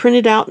 get it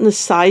printed out in the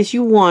size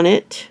you want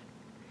it,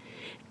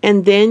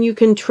 and then you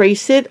can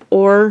trace it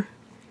or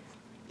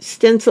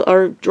stencil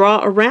or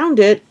draw around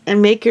it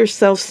and make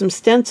yourself some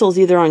stencils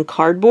either on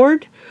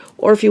cardboard,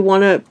 or if you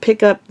want to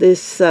pick up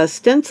this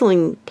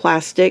stenciling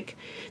plastic,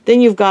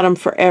 then you've got them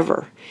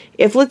forever.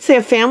 If, let's say,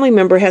 a family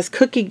member has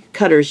cookie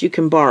cutters you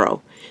can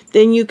borrow,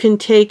 then you can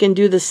take and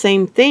do the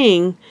same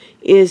thing,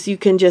 is you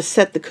can just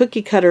set the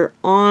cookie cutter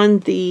on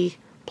the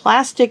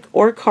plastic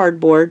or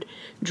cardboard,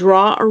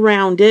 draw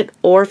around it,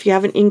 or if you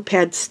have an ink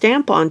pad,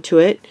 stamp onto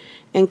it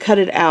and cut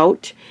it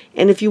out.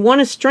 And if you want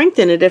to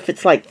strengthen it, if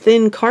it's like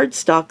thin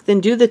cardstock,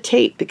 then do the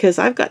tape, because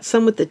I've got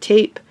some with the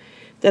tape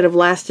that have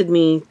lasted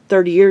me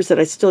 30 years that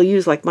I still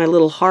use, like my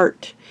little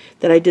heart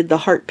that I did the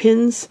heart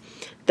pins.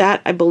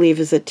 That, I believe,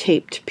 is a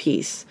taped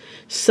piece.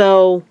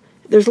 So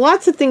there's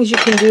lots of things you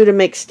can do to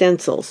make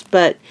stencils,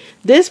 but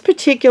this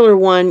particular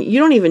one, you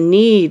don't even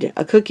need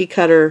a cookie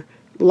cutter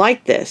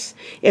like this.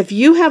 If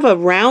you have a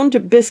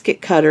round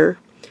biscuit cutter,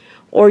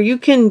 or you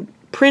can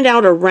print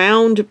out a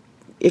round,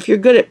 if you're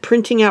good at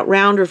printing out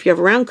round, or if you have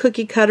a round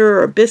cookie cutter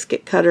or a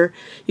biscuit cutter,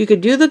 you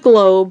could do the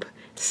globe,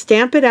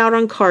 stamp it out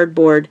on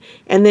cardboard,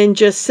 and then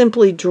just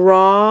simply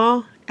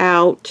draw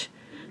out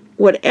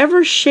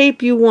whatever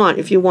shape you want.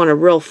 If you want a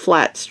real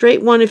flat,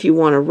 straight one, if you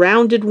want a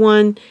rounded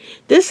one.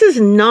 This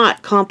is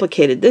not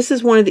complicated. This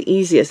is one of the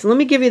easiest. Let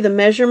me give you the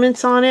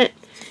measurements on it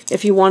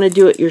if you want to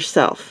do it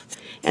yourself.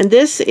 And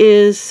this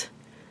is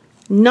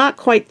not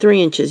quite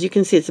 3 inches. You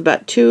can see it's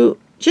about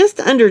just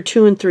under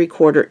 2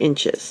 3/4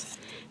 inches.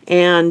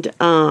 And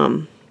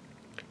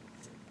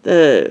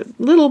the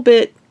little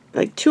bit,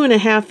 like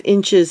 2.5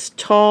 inches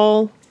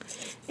tall.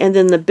 And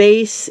then the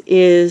base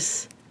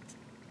is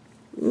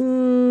a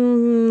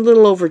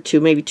little over 2,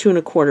 maybe 2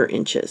 1/4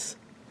 inches.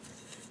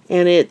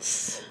 And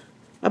it's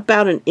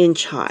about 1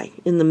 inch high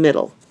in the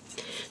middle.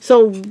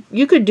 So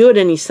you could do it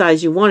any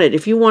size you wanted.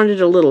 If you wanted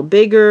it a little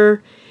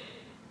bigger,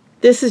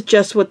 this is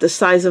just what the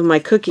size of my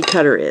cookie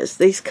cutter is.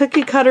 These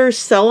cookie cutters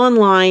sell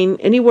online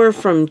anywhere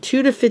from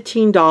 $2 to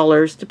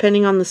 $15,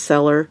 depending on the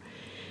seller.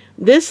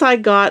 This I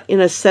got in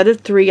a set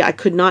of 3. I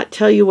could not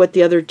tell you what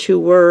the other 2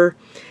 were.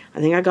 I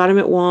think I got them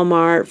at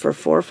Walmart for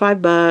 $4 or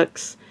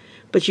 $5.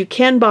 But you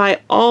can buy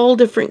all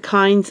different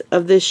kinds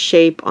of this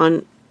shape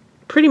on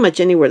pretty much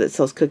anywhere that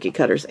sells cookie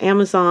cutters.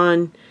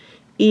 Amazon,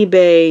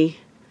 eBay,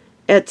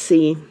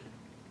 Etsy.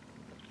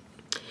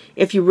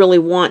 If you really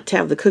want to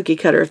have the cookie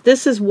cutter. If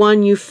this is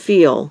one you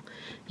feel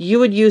you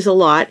would use a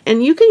lot,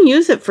 and you can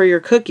use it for your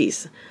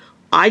cookies.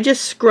 I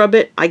just scrub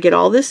it. I get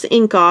all this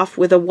ink off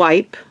with a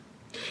wipe.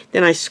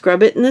 Then I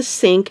scrub it in the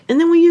sink, and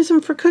then we use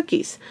them for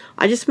cookies.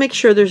 I just make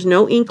sure there's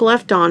no ink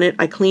left on it.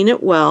 I clean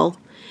it well,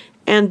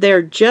 and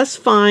they're just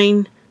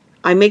fine.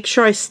 I make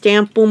sure I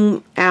stamp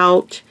them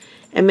out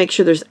and make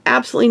sure there's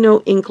absolutely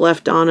no ink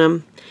left on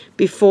them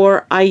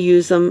before I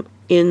use them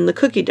in the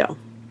cookie dough.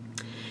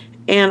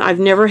 And I've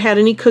never had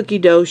any cookie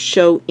dough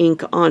show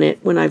ink on it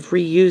when I've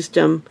reused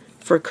them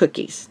for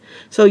cookies.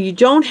 So you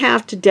don't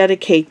have to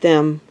dedicate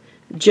them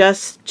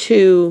just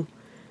to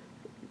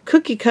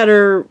cookie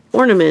cutter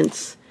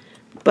ornaments,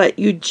 but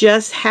you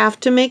just have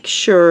to make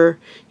sure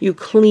you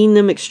clean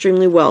them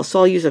extremely well. So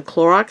I'll use a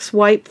Clorox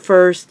wipe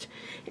first,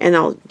 and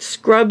I'll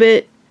scrub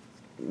it,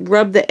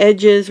 rub the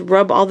edges,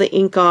 rub all the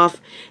ink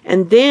off,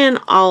 and then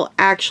I'll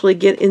actually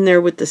get in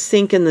there with the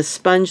sink and the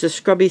sponge, the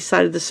scrubby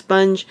side of the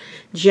sponge,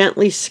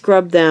 gently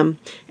scrub them,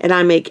 and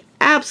I make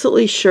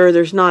absolutely sure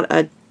there's not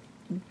a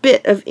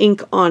bit of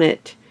ink on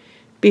it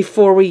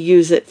before we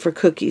use it for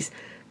cookies.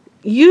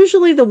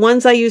 Usually the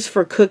ones I use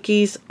for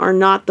cookies are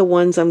not the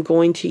ones I'm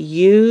going to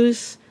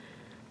use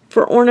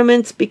for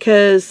ornaments,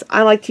 because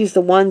I like to use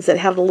the ones that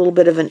have a little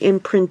bit of an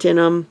imprint in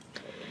them.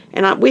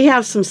 And we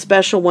have some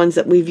special ones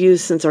that we've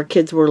used since our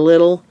kids were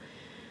little.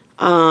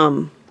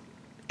 And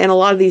a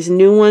lot of these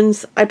new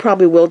ones I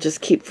probably will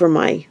just keep for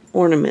my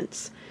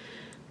ornaments.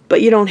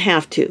 But you don't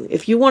have to.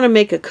 If you want to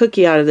make a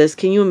cookie out of this,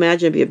 can you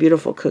imagine? It'd be a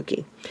beautiful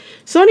cookie.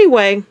 So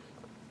anyway,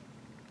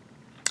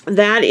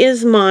 that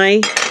is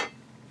my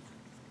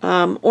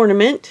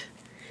ornament.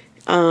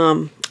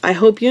 I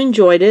hope you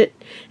enjoyed it.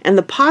 And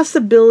the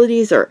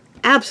possibilities are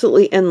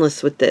absolutely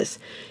endless with this.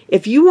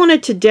 If you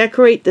wanted to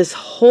decorate this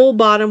whole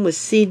bottom with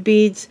seed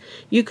beads,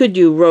 you could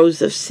do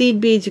rows of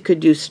seed beads. You could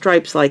do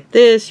stripes like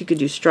this. You could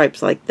do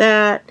stripes like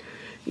that.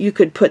 You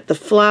could put the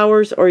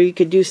flowers, or you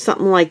could do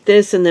something like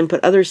this and then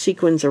put other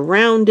sequins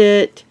around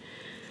it.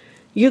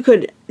 You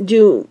could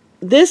do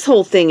this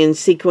whole thing in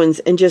sequins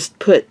and just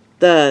put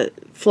the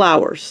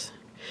flowers.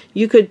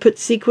 You could put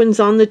sequins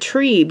on the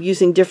tree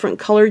using different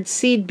colored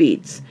seed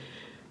beads.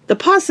 The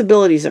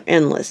possibilities are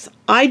endless.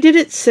 I did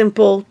it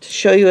simple to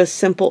show you a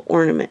simple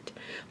ornament.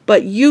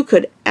 But you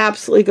could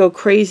absolutely go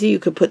crazy. You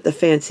could put the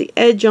fancy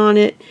edge on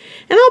it.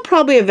 And I'll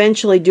probably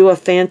eventually do a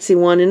fancy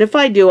one. And if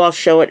I do, I'll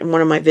show it in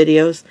one of my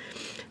videos.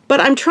 But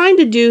I'm trying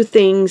to do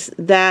things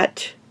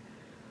that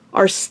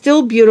are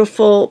still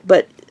beautiful,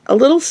 but a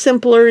little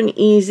simpler and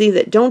easy,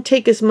 that don't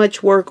take as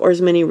much work or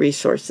as many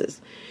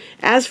resources.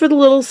 As for the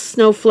little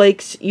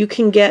snowflakes, you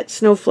can get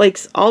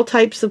snowflakes all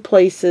types of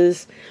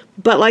places.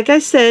 But like I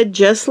said,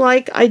 just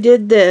like I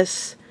did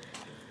this,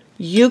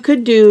 you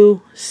could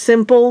do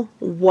simple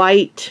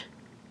white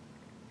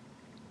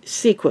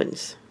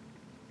sequins.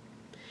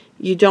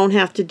 You don't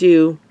have to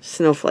do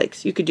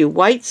snowflakes. You could do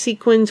white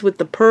sequins with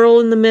the pearl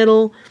in the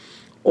middle,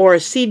 or a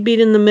seed bead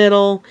in the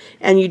middle,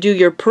 and you do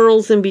your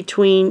pearls in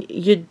between.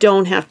 You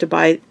don't have to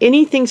buy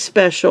anything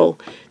special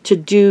to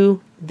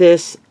do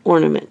this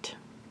ornament.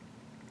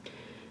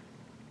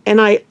 And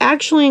I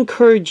actually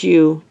encourage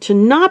you to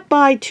not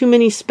buy too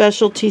many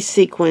specialty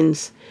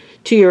sequins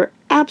till you're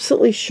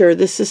absolutely sure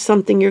this is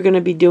something you're going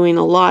to be doing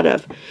a lot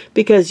of,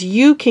 because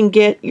you can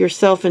get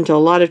yourself into a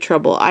lot of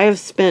trouble. I have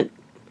spent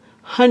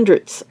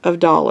hundreds of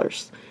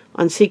dollars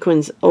on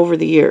sequins over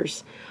the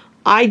years.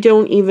 I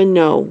don't even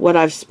know what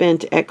I've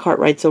spent at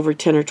Cartwright's over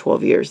 10 or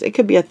 12 years. It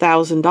could be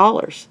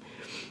 $1,000.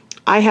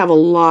 I have a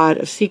lot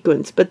of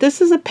sequins, but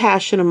this is a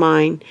passion of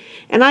mine,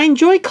 and I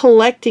enjoy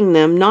collecting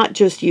them, not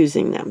just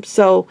using them.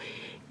 So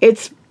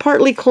it's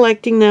partly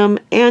collecting them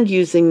and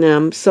using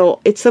them, so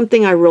it's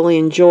something I really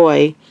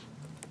enjoy.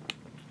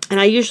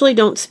 And I usually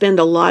don't spend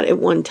a lot at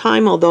one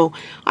time, although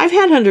I've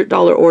had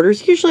 $100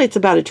 orders. Usually it's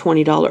about a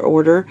 $20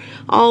 order.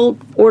 I'll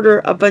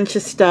order a bunch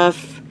of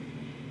stuff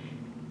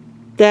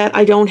that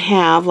I don't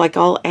have, like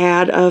I'll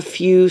add a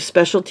few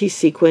specialty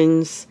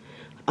sequins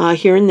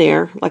here and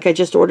there. Like I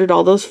just ordered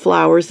all those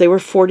flowers. They were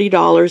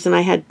 $40, and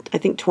I had, I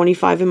think,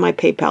 $25 in my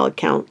PayPal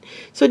account.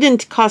 So it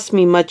didn't cost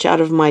me much out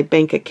of my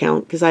bank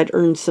account because I'd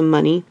earned some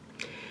money.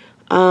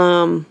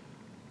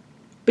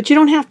 But you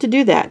don't have to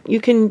do that. You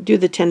can do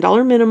the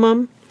 $10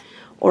 minimum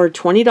or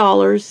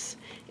 $20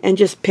 and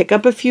just pick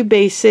up a few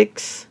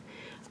basics.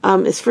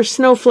 As for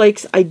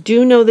snowflakes, I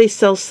do know they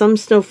sell some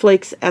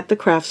snowflakes at the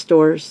craft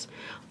stores.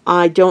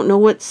 I don't know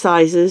what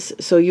sizes,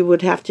 so you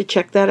would have to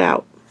check that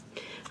out.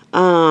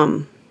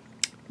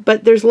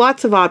 But there's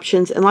lots of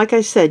options, and like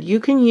I said, you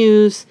can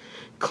use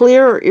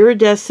clear or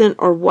iridescent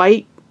or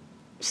white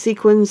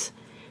sequins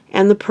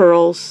and the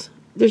pearls.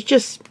 There's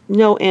just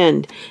no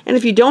end. And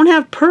if you don't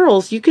have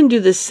pearls, you can do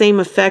the same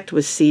effect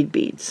with seed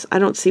beads. I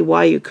don't see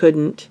why you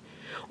couldn't.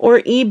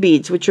 Or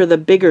e-beads, which are the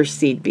bigger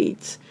seed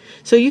beads.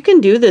 So you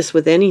can do this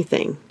with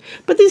anything.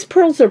 But these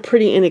pearls are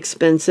pretty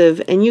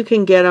inexpensive, and you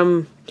can get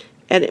them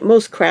at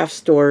most craft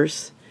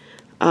stores,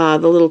 the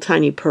little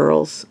tiny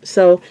pearls.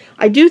 So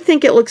I do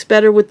think it looks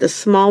better with the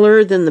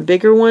smaller than the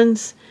bigger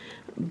ones,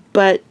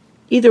 but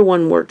either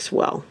one works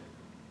well.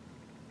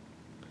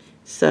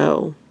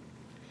 So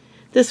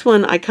this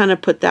one, I kind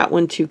of put that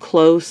one too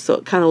close, so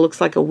it kind of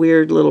looks like a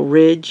weird little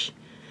ridge.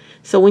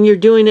 So when you're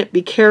doing it,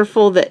 be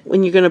careful that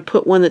when you're going to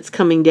put one that's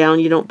coming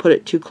down, you don't put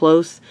it too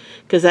close,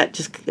 because that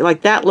just,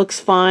 like that looks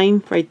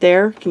fine right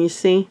there. Can you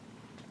see?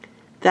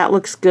 That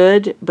looks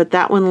good, but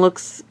that one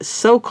looks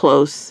so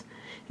close.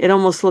 It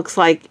almost looks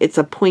like it's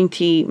a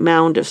pointy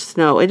mound of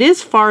snow. It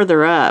is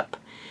farther up,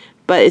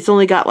 but it's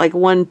only got like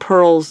one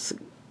pearl's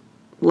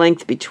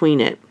length between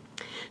it.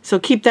 So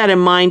keep that in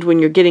mind when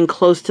you're getting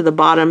close to the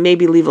bottom.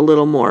 Maybe leave a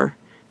little more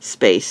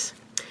space.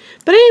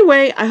 But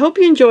anyway, I hope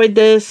you enjoyed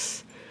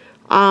this.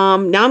 Now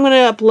I'm going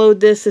to upload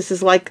this. This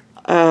is like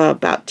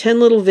about 10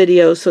 little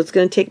videos, so it's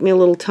going to take me a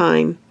little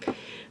time.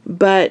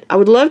 But I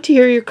would love to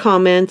hear your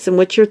comments and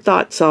what your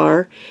thoughts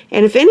are.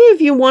 And if any of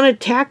you want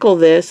to tackle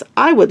this,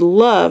 I would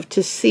love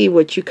to see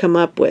what you come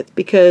up with,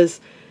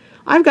 because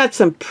I've got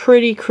some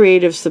pretty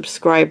creative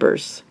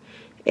subscribers.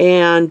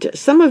 And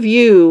some of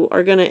you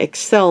are going to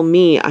excel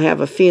me, I have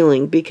a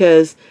feeling,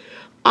 because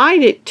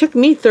it took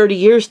me 30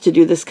 years to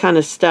do this kind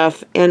of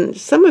stuff. And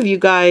some of you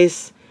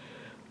guys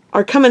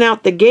are coming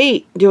out the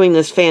gate doing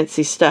this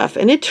fancy stuff.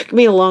 And it took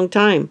me a long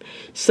time.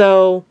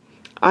 So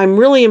I'm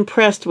really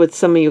impressed with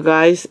some of you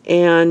guys.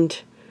 And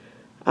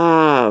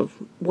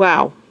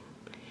wow.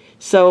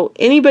 So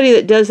anybody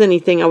that does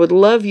anything, I would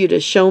love you to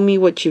show me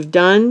what you've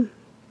done.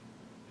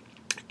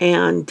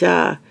 And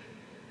I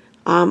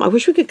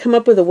wish we could come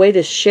up with a way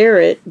to share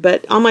it,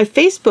 but on my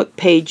Facebook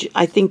page,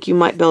 I think you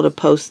might be able to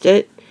post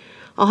it.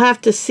 I'll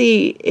have to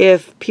see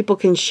if people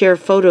can share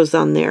photos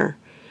on there.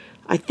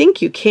 I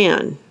think you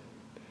can.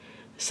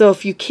 So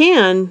if you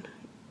can,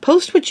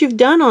 post what you've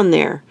done on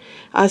there.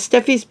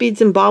 Steffi's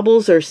Beads and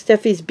Baubles, or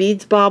Steffi's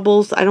Beads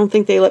Baubles. I don't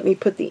think they let me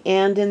put the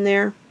 "and" in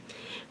there,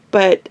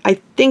 but I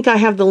think I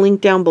have the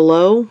link down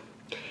below.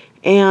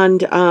 And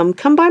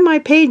come by my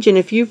page, and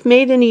if you've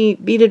made any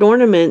beaded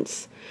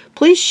ornaments,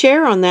 please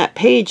share on that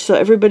page so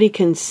everybody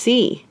can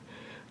see.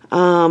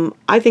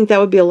 I think that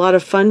would be a lot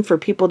of fun for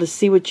people to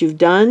see what you've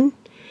done.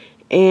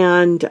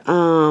 And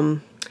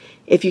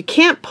if you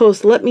can't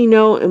post, let me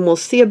know, and we'll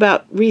see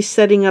about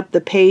resetting up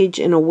the page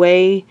in a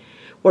way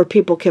where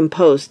people can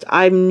post.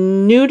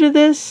 I'm new to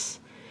this.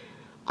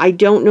 I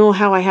don't know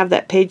how I have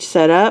that page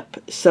set up.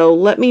 So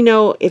let me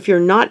know if you're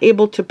not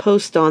able to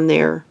post on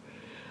there.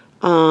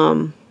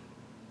 And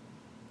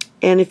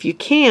if you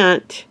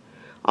can't,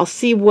 I'll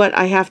see what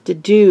I have to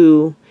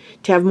do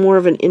to have more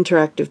of an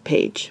interactive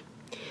page.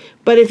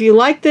 But if you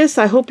like this,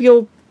 I hope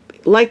you'll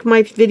like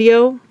my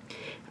video.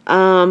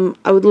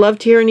 I would love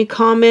to hear any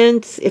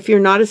comments. If you're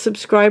not a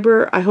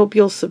subscriber, I hope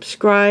you'll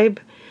subscribe.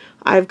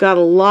 I've got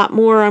a lot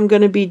more I'm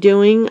going to be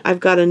doing. I've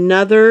got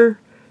another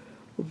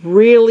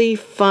really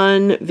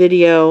fun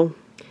video.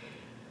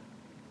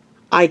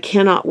 I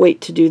cannot wait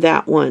to do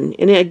that one.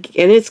 And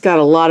it's got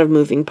a lot of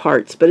moving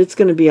parts, but it's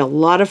going to be a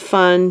lot of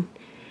fun.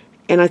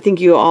 And I think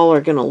you all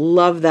are going to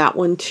love that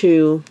one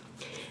too.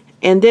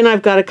 And then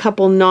I've got a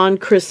couple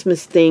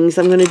non-Christmas things.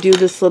 I'm going to do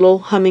this little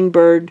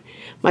hummingbird.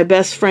 My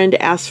best friend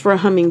asked for a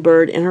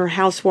hummingbird, and her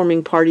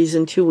housewarming party's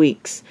in 2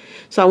 weeks.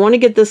 So I want to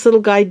get this little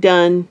guy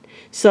done.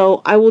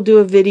 So I will do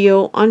a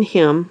video on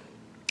him,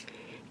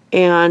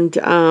 and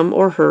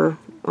or her,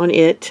 on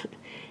it,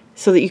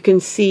 so that you can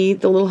see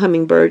the little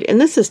hummingbird.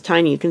 And this is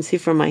tiny. You can see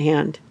from my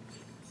hand.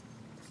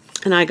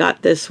 And I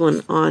got this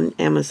one on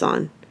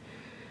Amazon.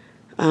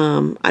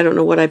 I don't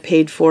know what I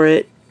paid for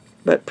it,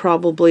 but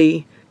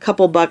probably a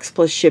couple bucks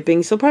plus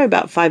shipping, so probably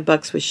about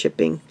 $5 with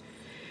shipping.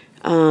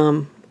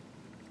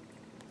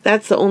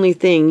 That's the only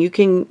thing. You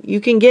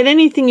can get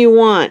anything you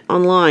want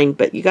online,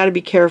 but you got to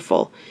be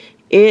careful.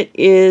 It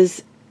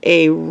is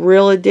a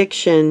real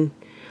addiction.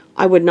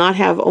 I would not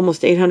have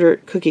almost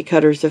 800 cookie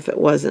cutters if it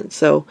wasn't.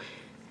 So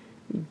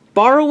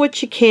borrow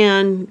what you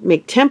can,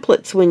 make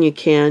templates when you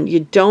can.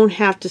 You don't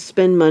have to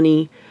spend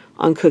money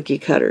on cookie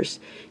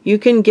cutters. You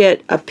can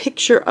get a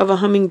picture of a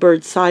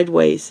hummingbird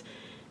sideways,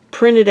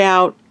 print it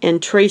out,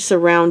 and trace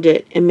around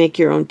it and make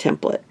your own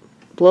template.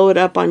 Blow it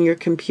up on your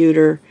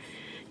computer.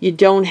 You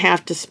don't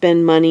have to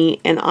spend money,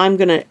 and I'm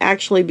going to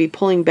actually be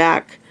pulling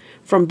back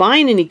from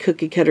buying any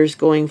cookie cutters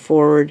going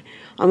forward.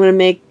 I'm going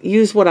to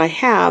use what I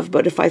have,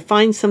 but if I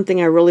find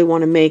something I really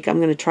want to make, I'm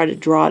going to try to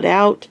draw it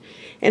out.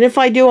 And if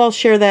I do, I'll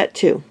share that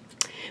too.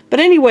 But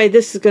anyway,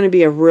 this is going to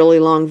be a really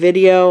long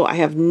video. I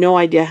have no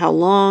idea how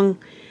long,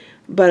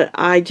 but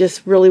I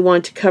just really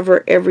want to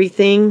cover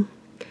everything.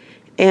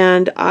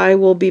 And I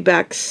will be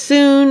back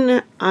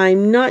soon.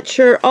 I'm not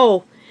sure.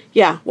 Oh,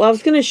 yeah. Well, I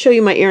was going to show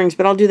you my earrings,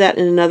 but I'll do that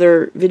in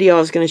another video. I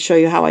was going to show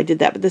you how I did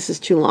that, but this is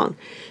too long.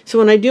 So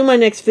when I do my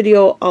next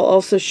video, I'll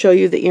also show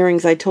you the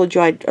earrings. I told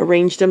you I'd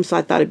arranged them, so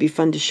I thought it'd be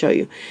fun to show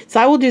you.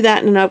 So I will do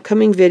that in an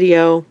upcoming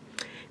video.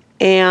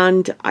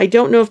 And I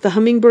don't know if the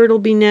hummingbird will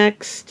be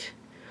next,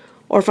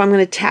 or if I'm going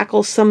to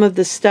tackle some of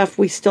the stuff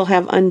we still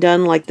have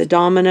undone, like the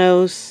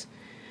dominoes.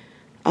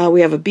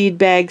 We have a bead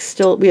bag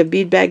still. We have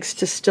bead bags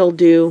to still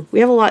do. We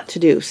have a lot to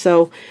do.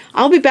 So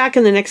I'll be back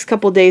in the next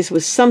couple days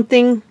with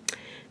something.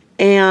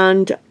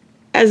 And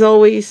as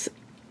always,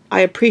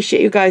 I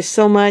appreciate you guys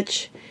so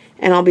much,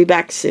 and I'll be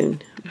back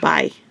soon.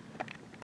 Bye.